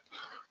prophesied.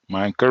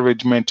 My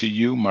encouragement to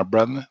you, my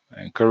brother,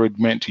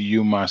 encouragement to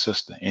you, my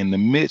sister, in the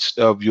midst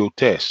of your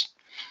test,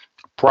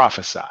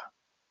 prophesy.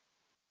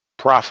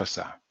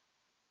 Prophesy.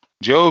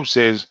 Job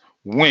says,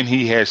 when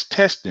he has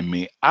tested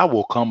me, I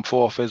will come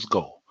forth as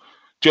gold.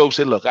 Job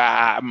said, look,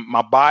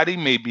 my body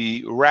may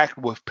be racked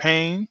with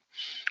pain.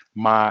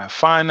 My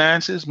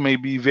finances may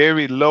be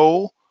very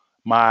low.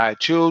 My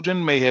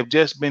children may have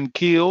just been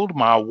killed.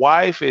 My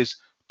wife is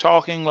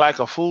talking like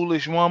a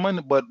foolish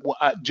woman. But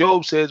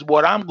Job says,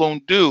 what I'm going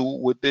to do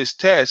with this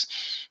test,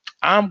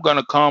 I'm going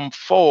to come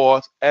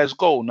forth as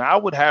gold. Now, I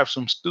would have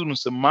some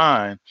students of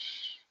mine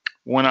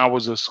when I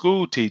was a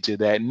school teacher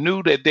that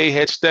knew that they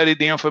had studied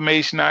the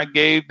information I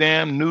gave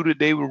them, knew that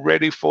they were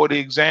ready for the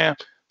exam.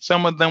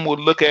 Some of them would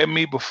look at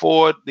me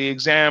before the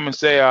exam and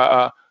say,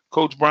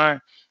 Coach Brian,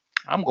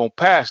 I'm going to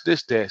pass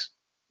this test.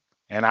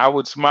 And I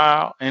would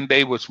smile and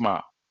they would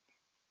smile.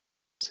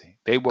 See,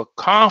 they were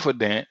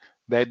confident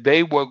that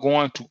they were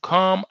going to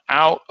come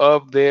out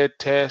of their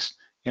test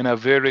in a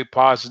very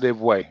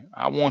positive way.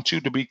 I want you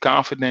to be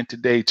confident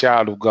today,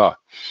 child of God.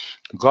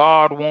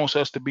 God wants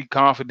us to be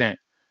confident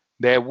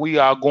that we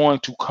are going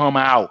to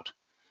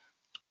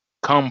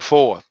come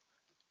forth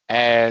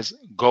as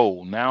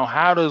gold. Now,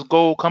 how does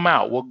gold come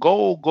out? Well,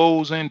 gold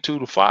goes into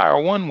the fire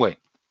one way,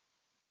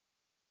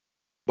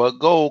 but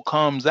gold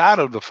comes out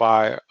of the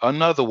fire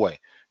another way.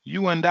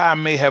 You and I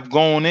may have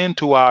gone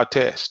into our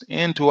test,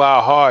 into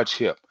our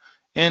hardship,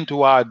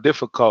 into our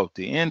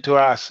difficulty, into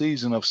our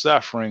season of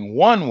suffering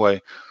one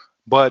way,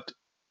 but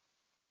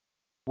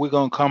we're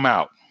going to come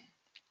out.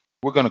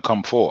 We're going to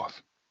come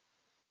forth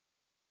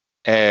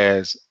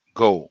as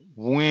gold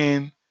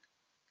when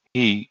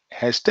he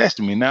has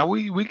tested me. Now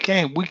we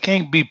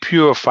can't be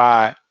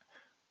purified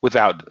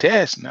without the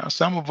test. Now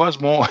some of us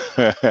won't.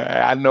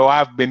 I know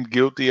I've been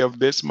guilty of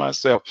this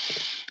myself.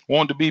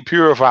 Want to be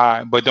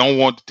purified, but don't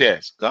want the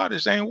test. God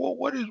is saying, well,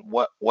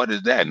 what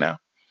is that now?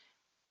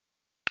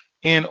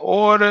 In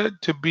order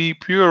to be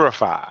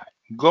purified,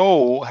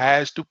 gold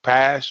has to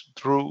pass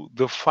through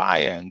the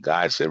fire. And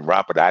God said,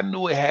 Robert, I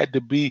knew it had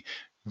to be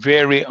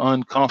very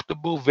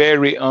uncomfortable,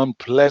 very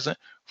unpleasant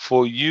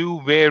for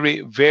you,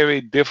 very,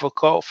 very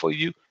difficult for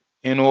you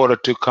in order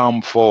to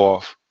come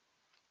forth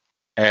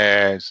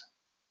as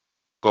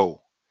gold.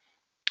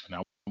 And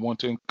I want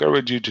to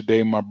encourage you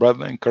today, my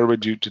brother,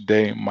 encourage you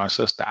today, my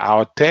sister.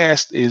 Our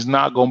test is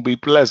not going to be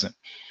pleasant.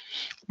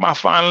 My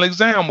final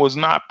exam was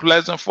not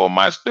pleasant for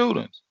my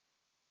students.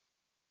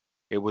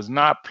 It was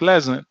not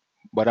pleasant,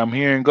 but I'm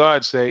hearing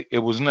God say it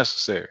was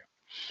necessary.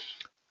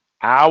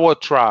 Our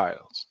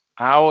trials,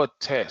 our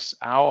tests,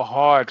 our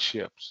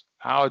hardships,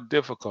 our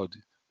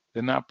difficulties,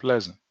 they're not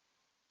pleasant.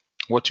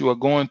 What you are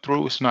going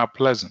through is not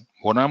pleasant.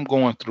 What I'm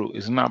going through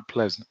is not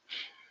pleasant.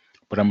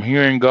 But I'm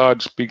hearing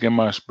God speak in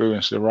my spirit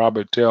and say,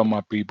 Robert, tell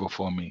my people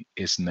for me,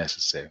 it's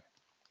necessary.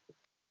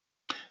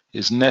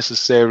 It's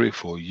necessary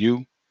for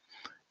you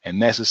and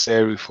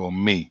necessary for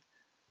me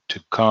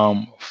to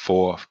come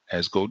forth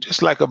as gold.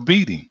 Just like a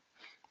beating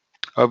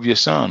of your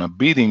son, a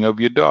beating of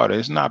your daughter.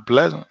 It's not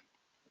pleasant,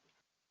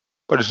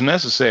 but it's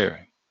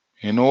necessary.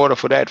 In order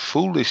for that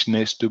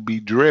foolishness to be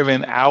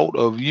driven out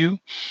of you,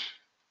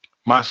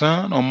 my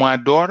son or my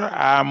daughter,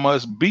 I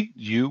must beat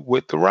you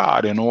with the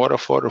rod in order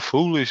for the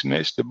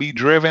foolishness to be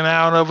driven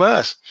out of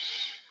us.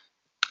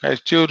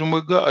 As children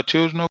of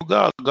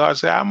God, God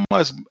said,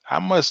 I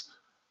must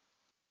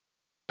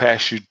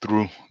pass you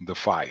through the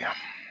fire.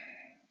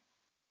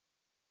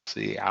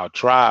 See, our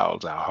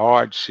trials, our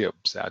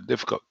hardships, our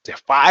difficulties, they're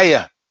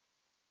fire.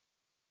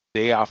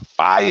 They are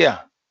fire.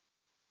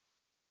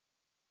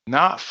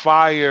 Not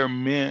fire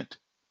meant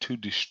to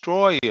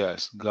destroy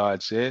us,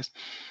 God says.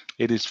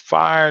 It is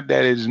fire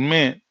that is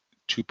meant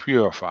to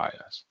purify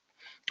us.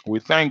 We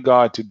thank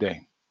God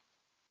today.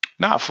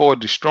 Not for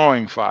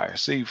destroying fire.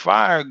 See,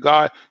 fire,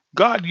 God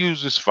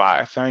uses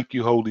fire. Thank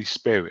you, Holy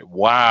Spirit.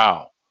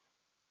 Wow.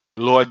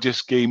 The Lord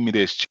just gave me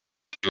this,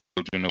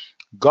 children.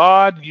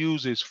 God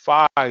uses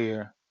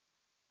fire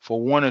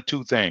for one or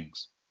two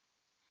things.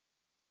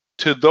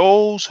 To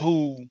those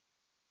who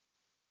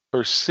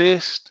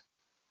persist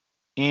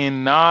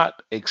in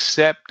not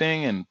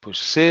accepting and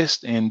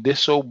persist in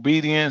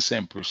disobedience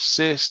and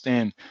persist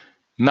in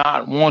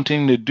not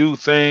wanting to do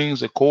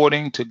things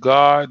according to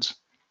God's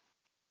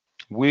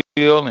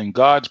will and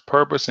God's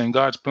purpose and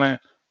God's plan,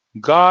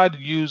 God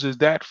uses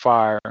that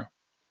fire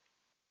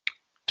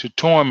to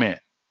torment.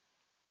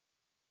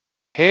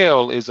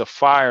 Hell is a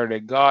fire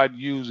that God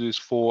uses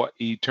for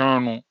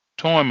eternal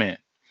torment.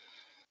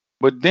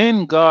 But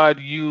then God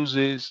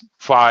uses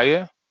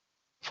fire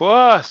for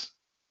us.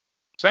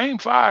 Same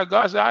fire.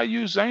 God said, I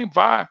use same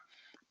fire,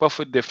 but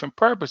for different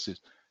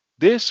purposes.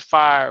 This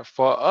fire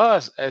for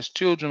us as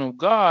children of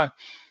God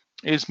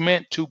is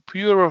meant to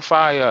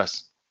purify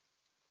us.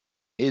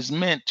 Is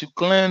meant to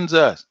cleanse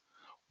us.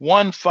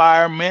 One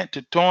fire meant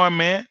to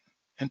torment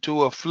and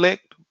to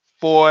afflict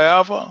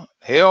forever,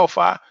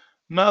 hellfire.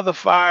 Another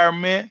fire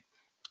meant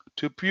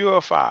to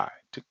purify,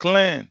 to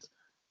cleanse.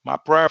 My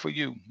prayer for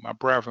you, my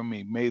prayer for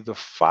me, may the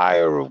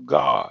fire of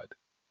God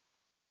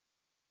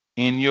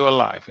in your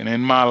life and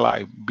in my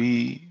life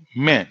be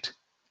meant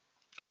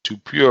to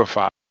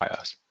purify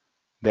us,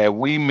 that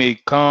we may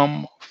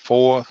come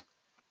forth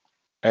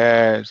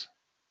as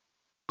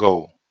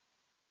gold.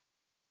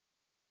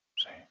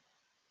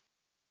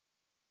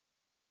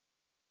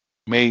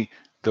 May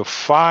the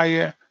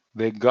fire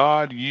that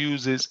God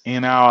uses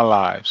in our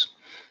lives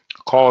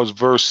cause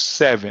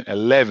verse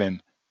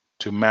 11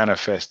 to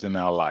manifest in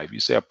our life. You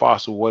say,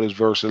 Apostle, what is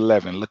verse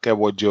 11? Look at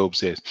what Job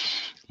says.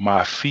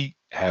 My feet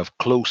have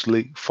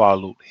closely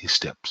followed his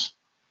steps.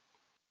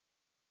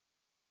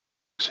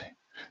 See?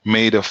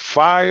 May the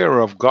fire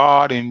of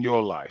God in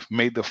your life,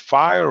 may the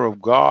fire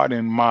of God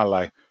in my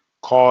life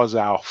cause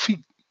our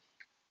feet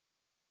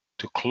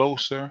to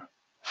closer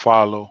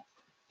follow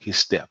his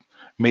step.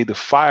 May the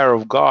fire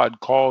of God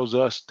cause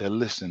us to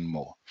listen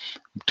more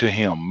to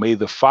him. May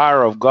the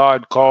fire of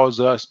God cause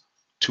us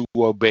to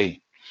obey.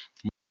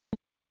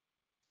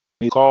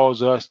 May it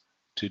cause us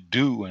to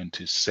do and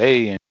to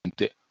say and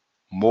to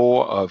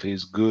more of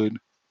his good,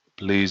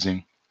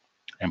 pleasing,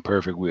 and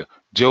perfect will.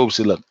 Job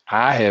said, look,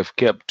 I have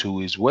kept to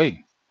his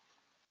way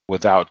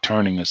without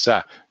turning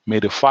aside. May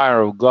the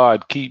fire of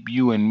God keep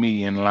you and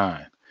me in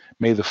line.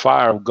 May the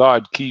fire of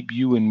God keep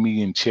you and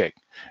me in check.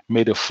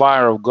 May the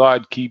fire of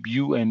God keep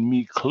you and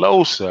me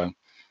closer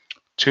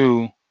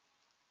to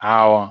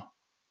our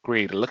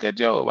Creator. Look at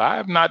Job. I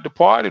have not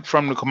departed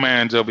from the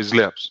commands of his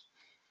lips.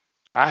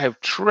 I have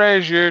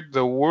treasured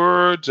the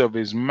words of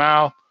his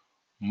mouth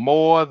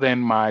more than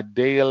my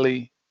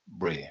daily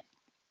bread.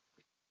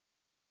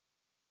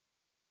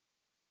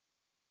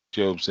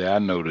 Job said, I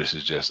know this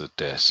is just a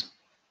test.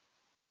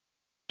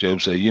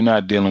 Job said, you're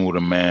not dealing with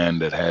a man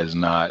that has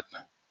not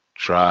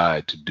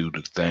tried to do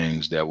the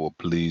things that were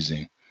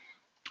pleasing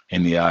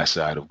in the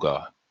eyesight of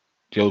God.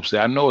 Job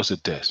said, I know it's a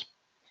test.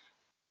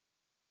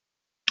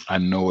 I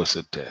know it's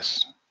a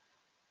test.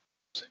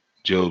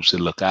 Job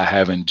said, look, I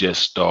haven't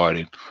just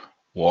started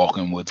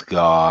walking with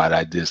God.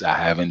 I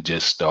haven't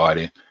just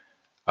started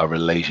a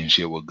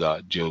relationship with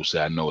God. Job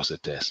said, I know it's a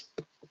test.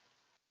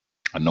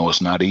 I know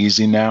it's not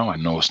easy now. I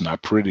know it's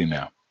not pretty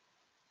now.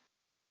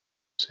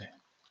 See,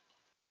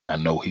 I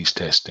know he's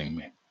testing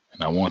me.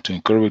 And I want to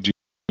encourage you,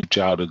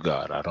 child of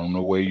God. I don't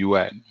know where you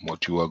at,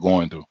 what you are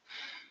going through,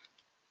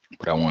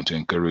 but I want to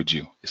encourage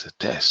you. It's a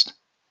test.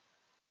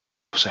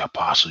 Say,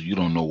 Apostle, you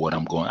don't know what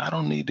I'm going. I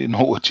don't need to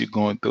know what you're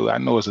going through. I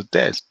know it's a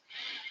test.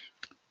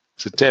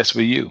 It's a test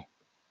for you.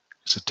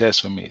 It's a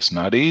test for me. It's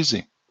not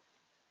easy.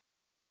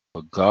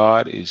 But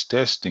God is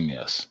testing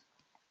us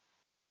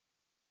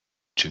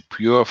to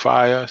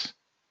purify us.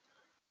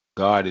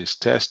 God is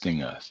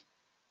testing us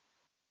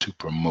to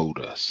promote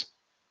us.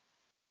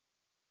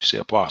 You say,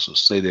 Apostle,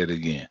 say that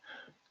again.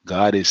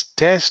 God is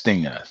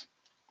testing us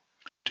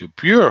to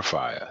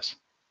purify us.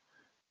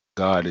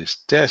 God is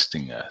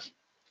testing us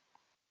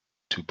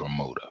to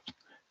promote us.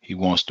 He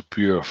wants to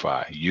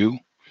purify you.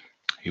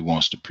 He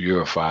wants to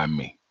purify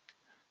me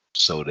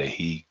so that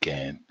he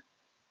can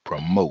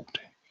promote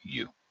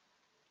you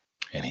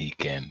and he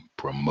can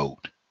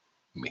promote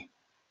me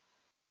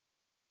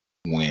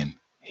when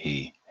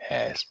he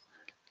has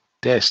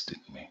tested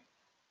me.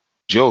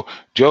 Job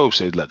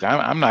says, look,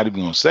 I'm not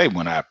even going to say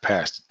when I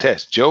pass the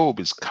test.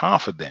 Job is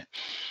confident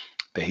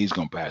that he's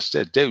going to pass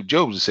the test.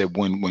 Job said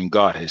when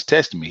God has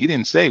tested me. He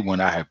didn't say when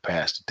I have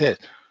passed the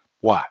test.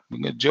 Why?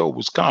 Because Job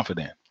was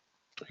confident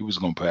he was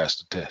going to pass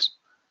the test.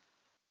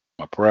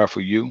 My prayer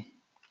for you,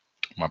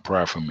 my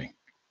prayer for me.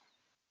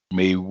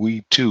 May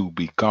we too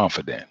be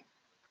confident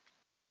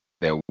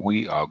that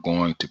we are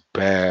going to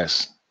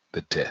pass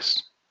the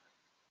test.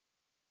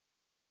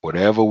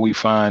 Whatever we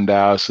find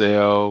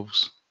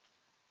ourselves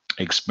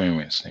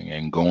experiencing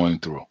and going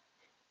through,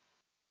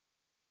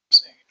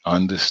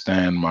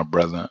 understand, my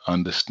brother,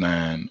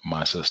 understand,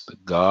 my sister,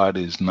 God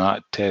is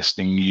not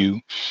testing you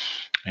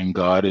and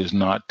God is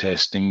not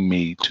testing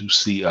me to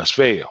see us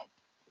fail.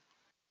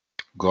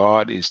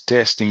 God is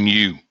testing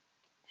you.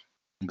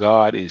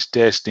 God is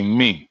testing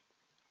me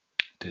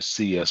to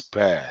see us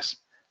pass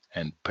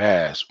and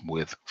pass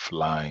with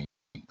flying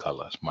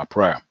colors. My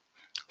prayer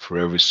for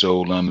every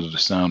soul under the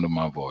sound of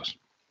my voice,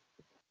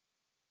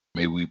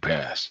 may we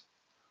pass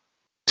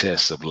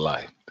tests of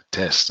life, the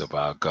tests of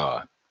our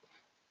God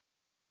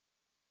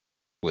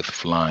with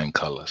flying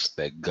colors,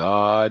 that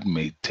God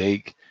may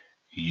take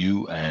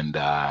you and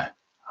I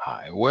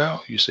high.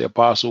 Well, you say,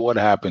 Apostle, what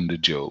happened to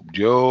Job?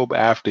 Job,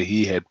 after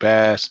he had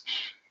passed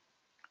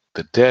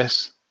the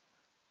test,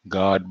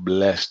 God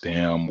blessed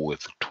him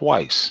with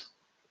twice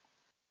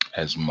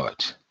as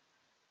much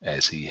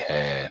as he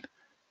had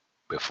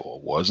before.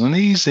 Wasn't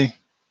easy.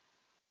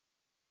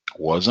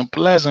 Wasn't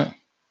pleasant.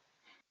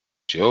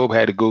 Job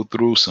had to go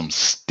through some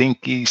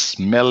stinky,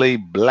 smelly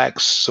black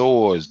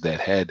sores that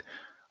had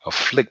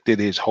afflicted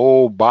his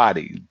whole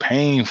body.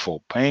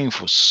 Painful,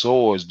 painful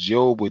sores.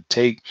 Job would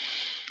take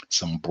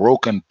some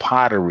broken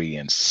pottery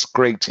and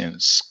scratch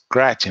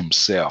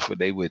himself.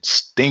 They would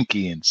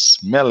stinky and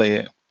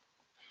smelly.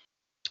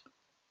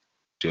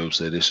 Job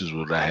said, this is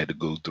what I had to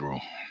go through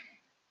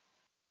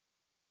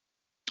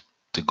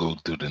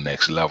the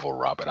next level,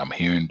 Robert. I'm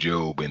hearing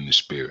Job in the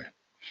spirit.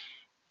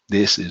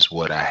 This is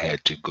what I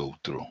had to go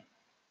through,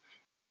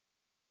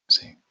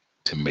 see,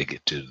 to make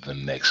it to the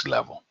next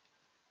level.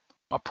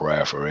 My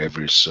prayer for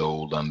every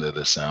soul under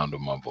the sound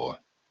of my voice.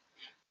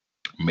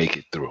 Make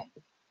it through.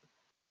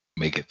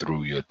 Make it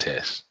through your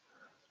test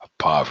of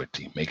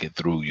poverty. Make it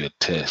through your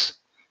test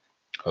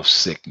of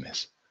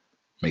sickness.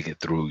 Make it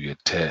through your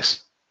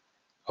test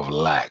of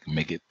lack.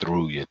 Make it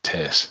through your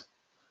test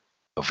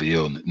of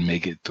illness.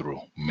 Make it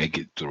through. Make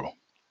it through.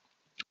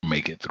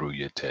 Make it through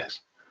your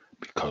test.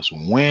 Because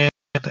when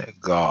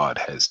God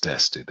has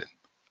tested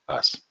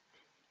us,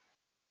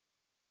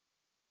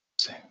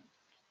 see,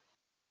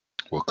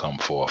 will come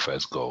forth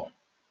as gold.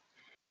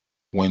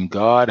 When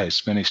God has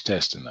finished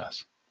testing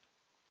us,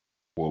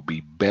 we'll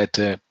be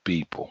better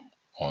people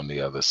on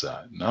the other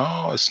side.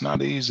 No, it's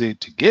not easy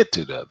to get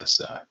to the other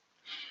side,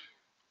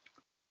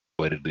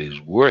 but it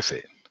is worth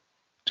it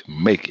to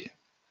make it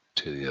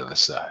to the other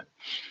side.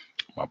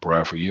 My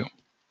prayer for you,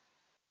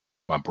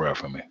 my prayer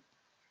for me,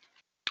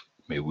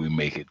 may we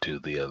make it to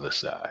the other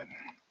side.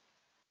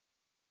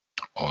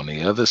 On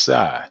the other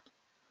side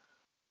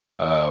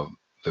of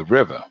the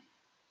river,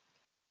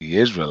 the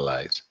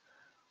Israelites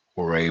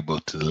were able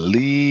to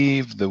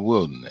leave the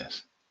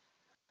wilderness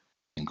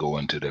and go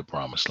into their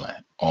promised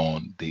land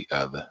on the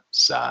other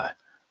side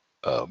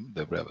of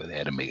the river. They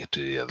had to make it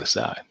to the other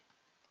side.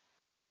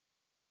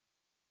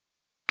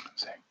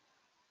 See,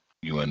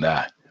 you and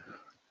I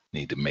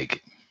need to make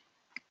it.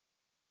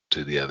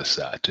 to the other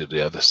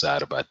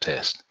side of our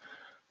test,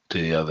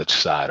 to the other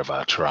side of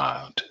our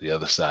trial, to the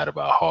other side of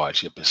our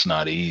hardship. It's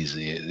not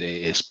easy.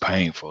 It's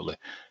painful.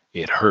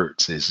 It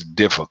hurts. It's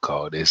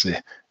difficult.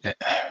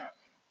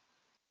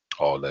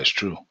 All that's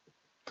true.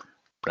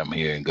 But I'm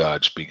hearing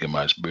God speak in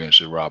my spirit,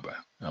 say, Robert,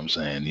 I'm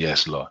saying,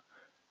 yes, Lord.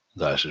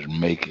 God says,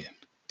 make it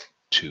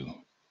to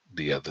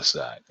the other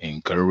side.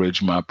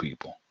 Encourage my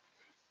people.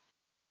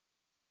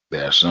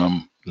 There are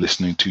some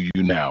listening to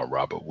you now,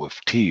 Robert, with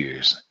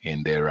tears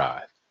in their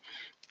eyes.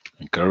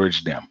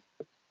 Encourage them.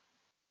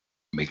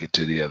 Make it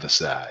to the other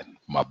side,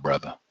 my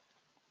brother.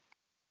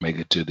 Make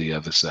it to the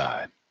other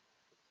side,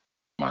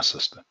 my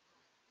sister.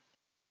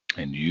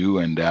 And you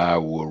and I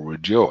will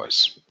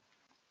rejoice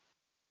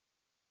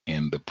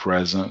in the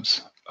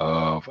presence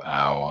of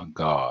our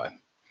God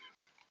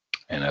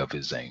and of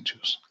his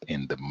angels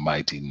in the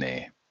mighty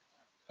name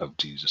of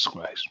Jesus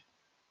Christ.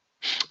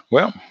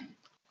 Well,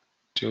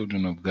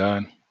 children of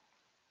God,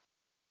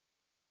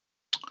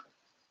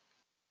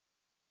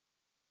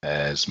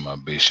 as my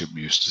bishop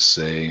used to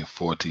say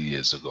 40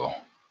 years ago,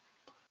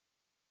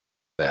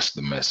 that's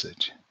the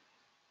message.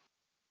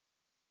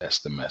 That's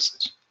the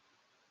message.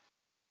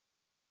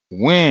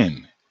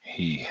 When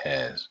he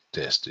has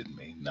tested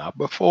me, not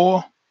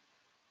before,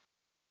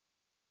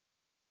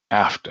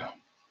 after.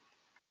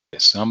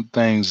 There's some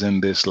things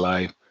in this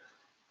life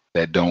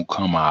that don't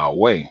come our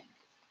way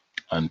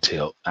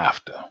until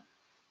after.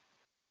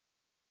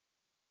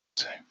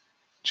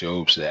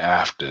 Job said,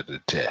 after the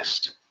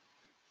test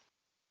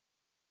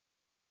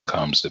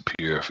comes the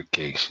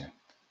purification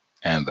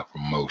and the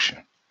promotion.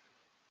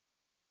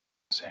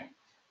 See,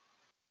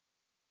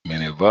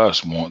 many of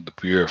us want the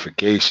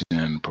purification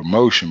and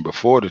promotion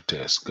before the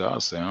test.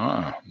 God said,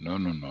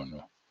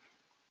 no.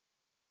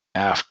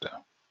 After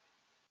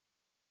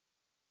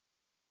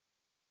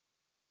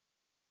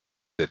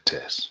the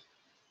test,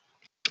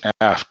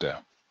 after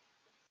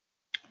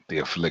the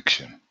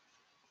affliction,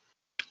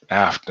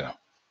 after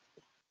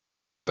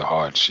the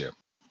hardship,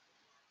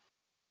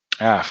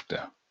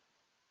 after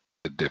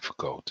the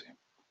difficulty.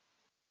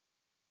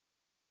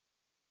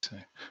 See,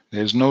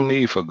 there's no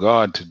need for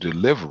God to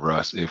deliver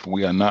us if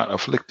we are not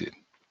afflicted.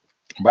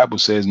 The Bible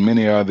says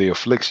many are the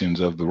afflictions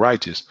of the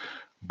righteous,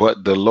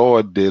 but the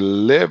Lord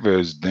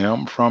delivers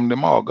them from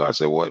them all. God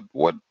said,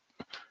 what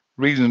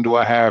reason do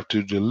I have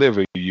to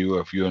deliver you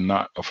if you're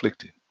not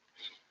afflicted?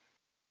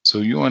 So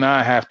you and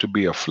I have to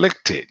be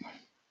afflicted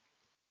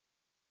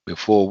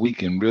before we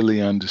can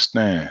really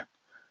understand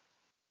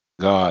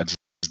God's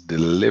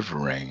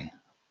delivering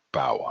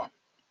power.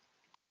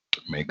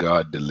 May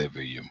God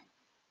deliver you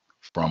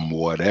from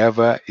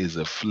whatever is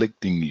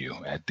afflicting you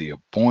at the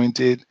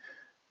appointed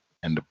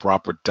and the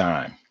proper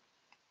time,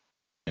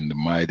 in the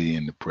mighty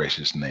and the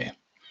precious name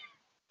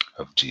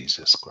of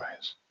Jesus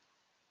Christ.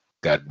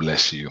 God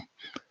bless you.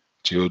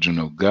 Children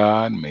of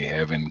God, may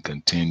heaven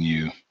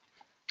continue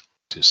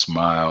to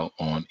smile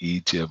on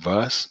each of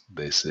us.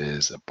 This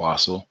is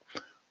Apostle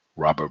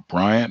Robert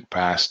Bryant,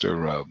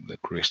 pastor of the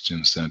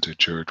Christian Center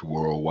Church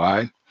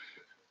Worldwide,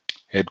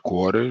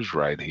 headquarters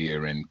right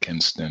here in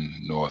Kinston,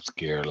 North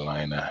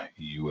Carolina,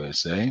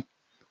 USA.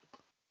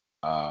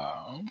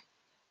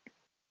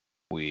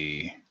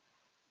 We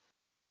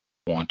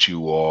want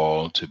you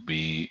all to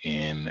be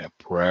in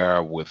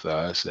prayer with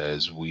us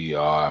as we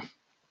are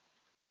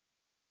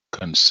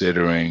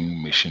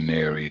considering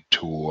missionary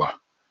tour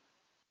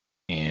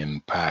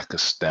in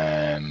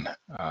Pakistan,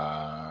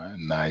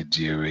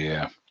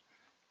 Nigeria,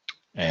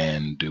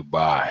 and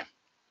Dubai.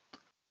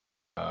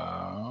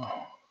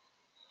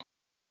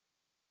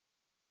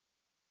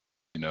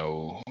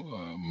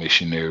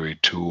 Missionary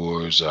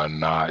tours are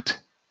not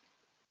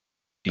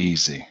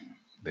easy.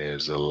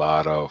 There's a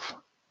lot of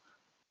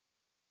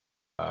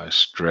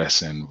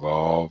stress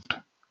involved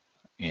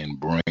in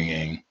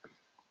bringing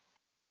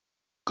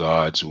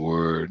God's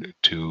word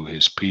to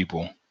his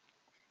people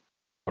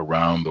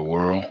around the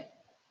world.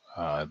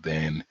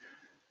 Then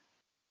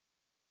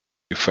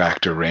you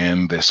factor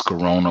in this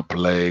corona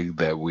plague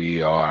that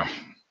we are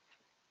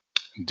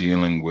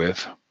dealing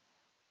with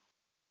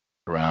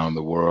around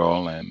the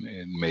world, and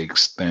it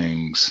makes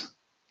things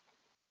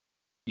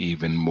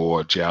even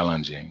more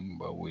challenging.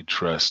 But we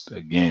trust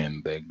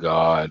again that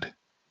God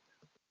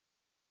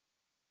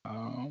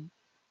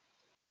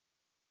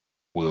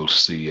will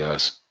see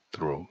us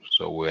through.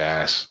 So we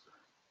ask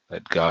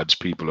that God's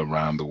people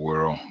around the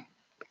world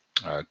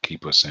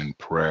keep us in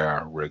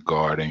prayer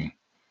regarding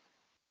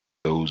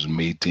those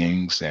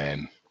meetings,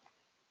 and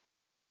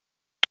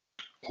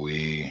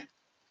we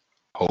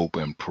hope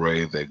and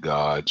pray that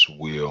God's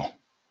will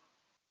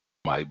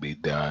might be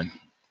done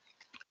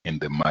in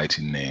the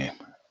mighty name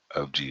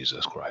of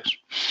Jesus Christ.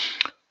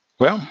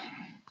 Well,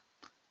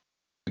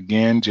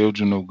 again,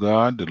 children of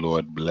God, the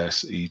Lord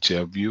bless each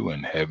of you,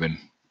 and heaven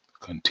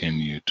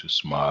continue to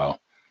smile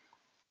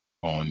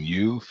on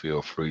you.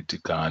 Feel free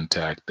to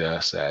contact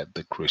us at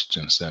the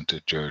Christian Center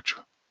Church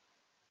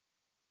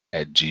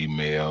at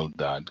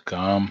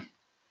gmail.com.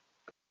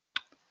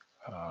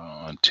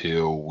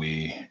 Until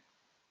we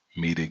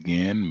meet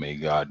again, may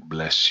God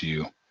bless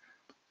you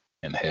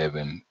and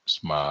heaven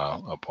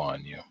smile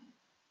upon you.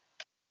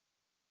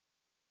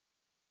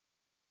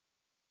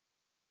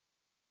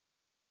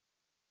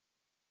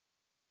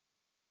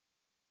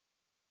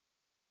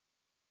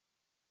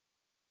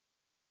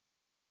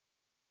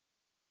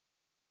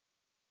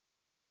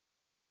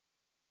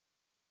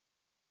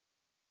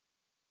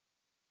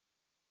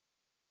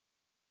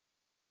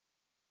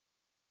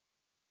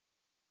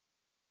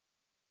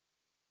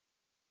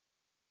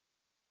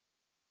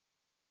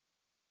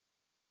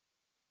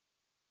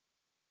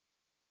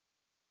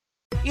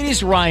 It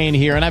is Ryan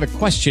here, and I have a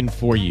question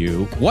for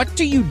you. What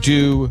do you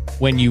do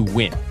when you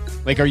win?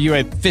 Like, are you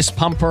a fist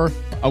pumper,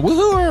 a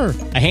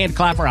woohooer, a hand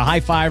clapper, a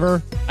high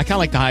fiver? I kind of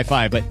like the high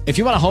five, but if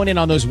you want to hone in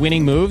on those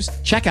winning moves,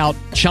 check out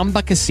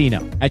Chumba Casino.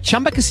 At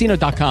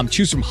ChumbaCasino.com,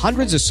 choose from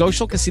hundreds of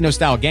social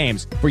casino-style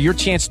games for your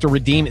chance to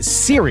redeem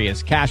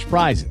serious cash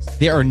prizes.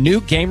 There are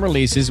new game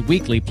releases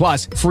weekly,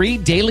 plus free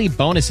daily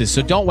bonuses.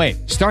 So don't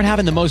wait. Start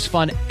having the most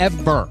fun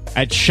ever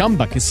at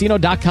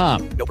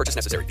ChumbaCasino.com. No purchase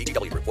necessary.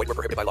 VGW Group. Void where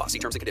prohibited by law. See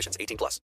terms and conditions. 18+.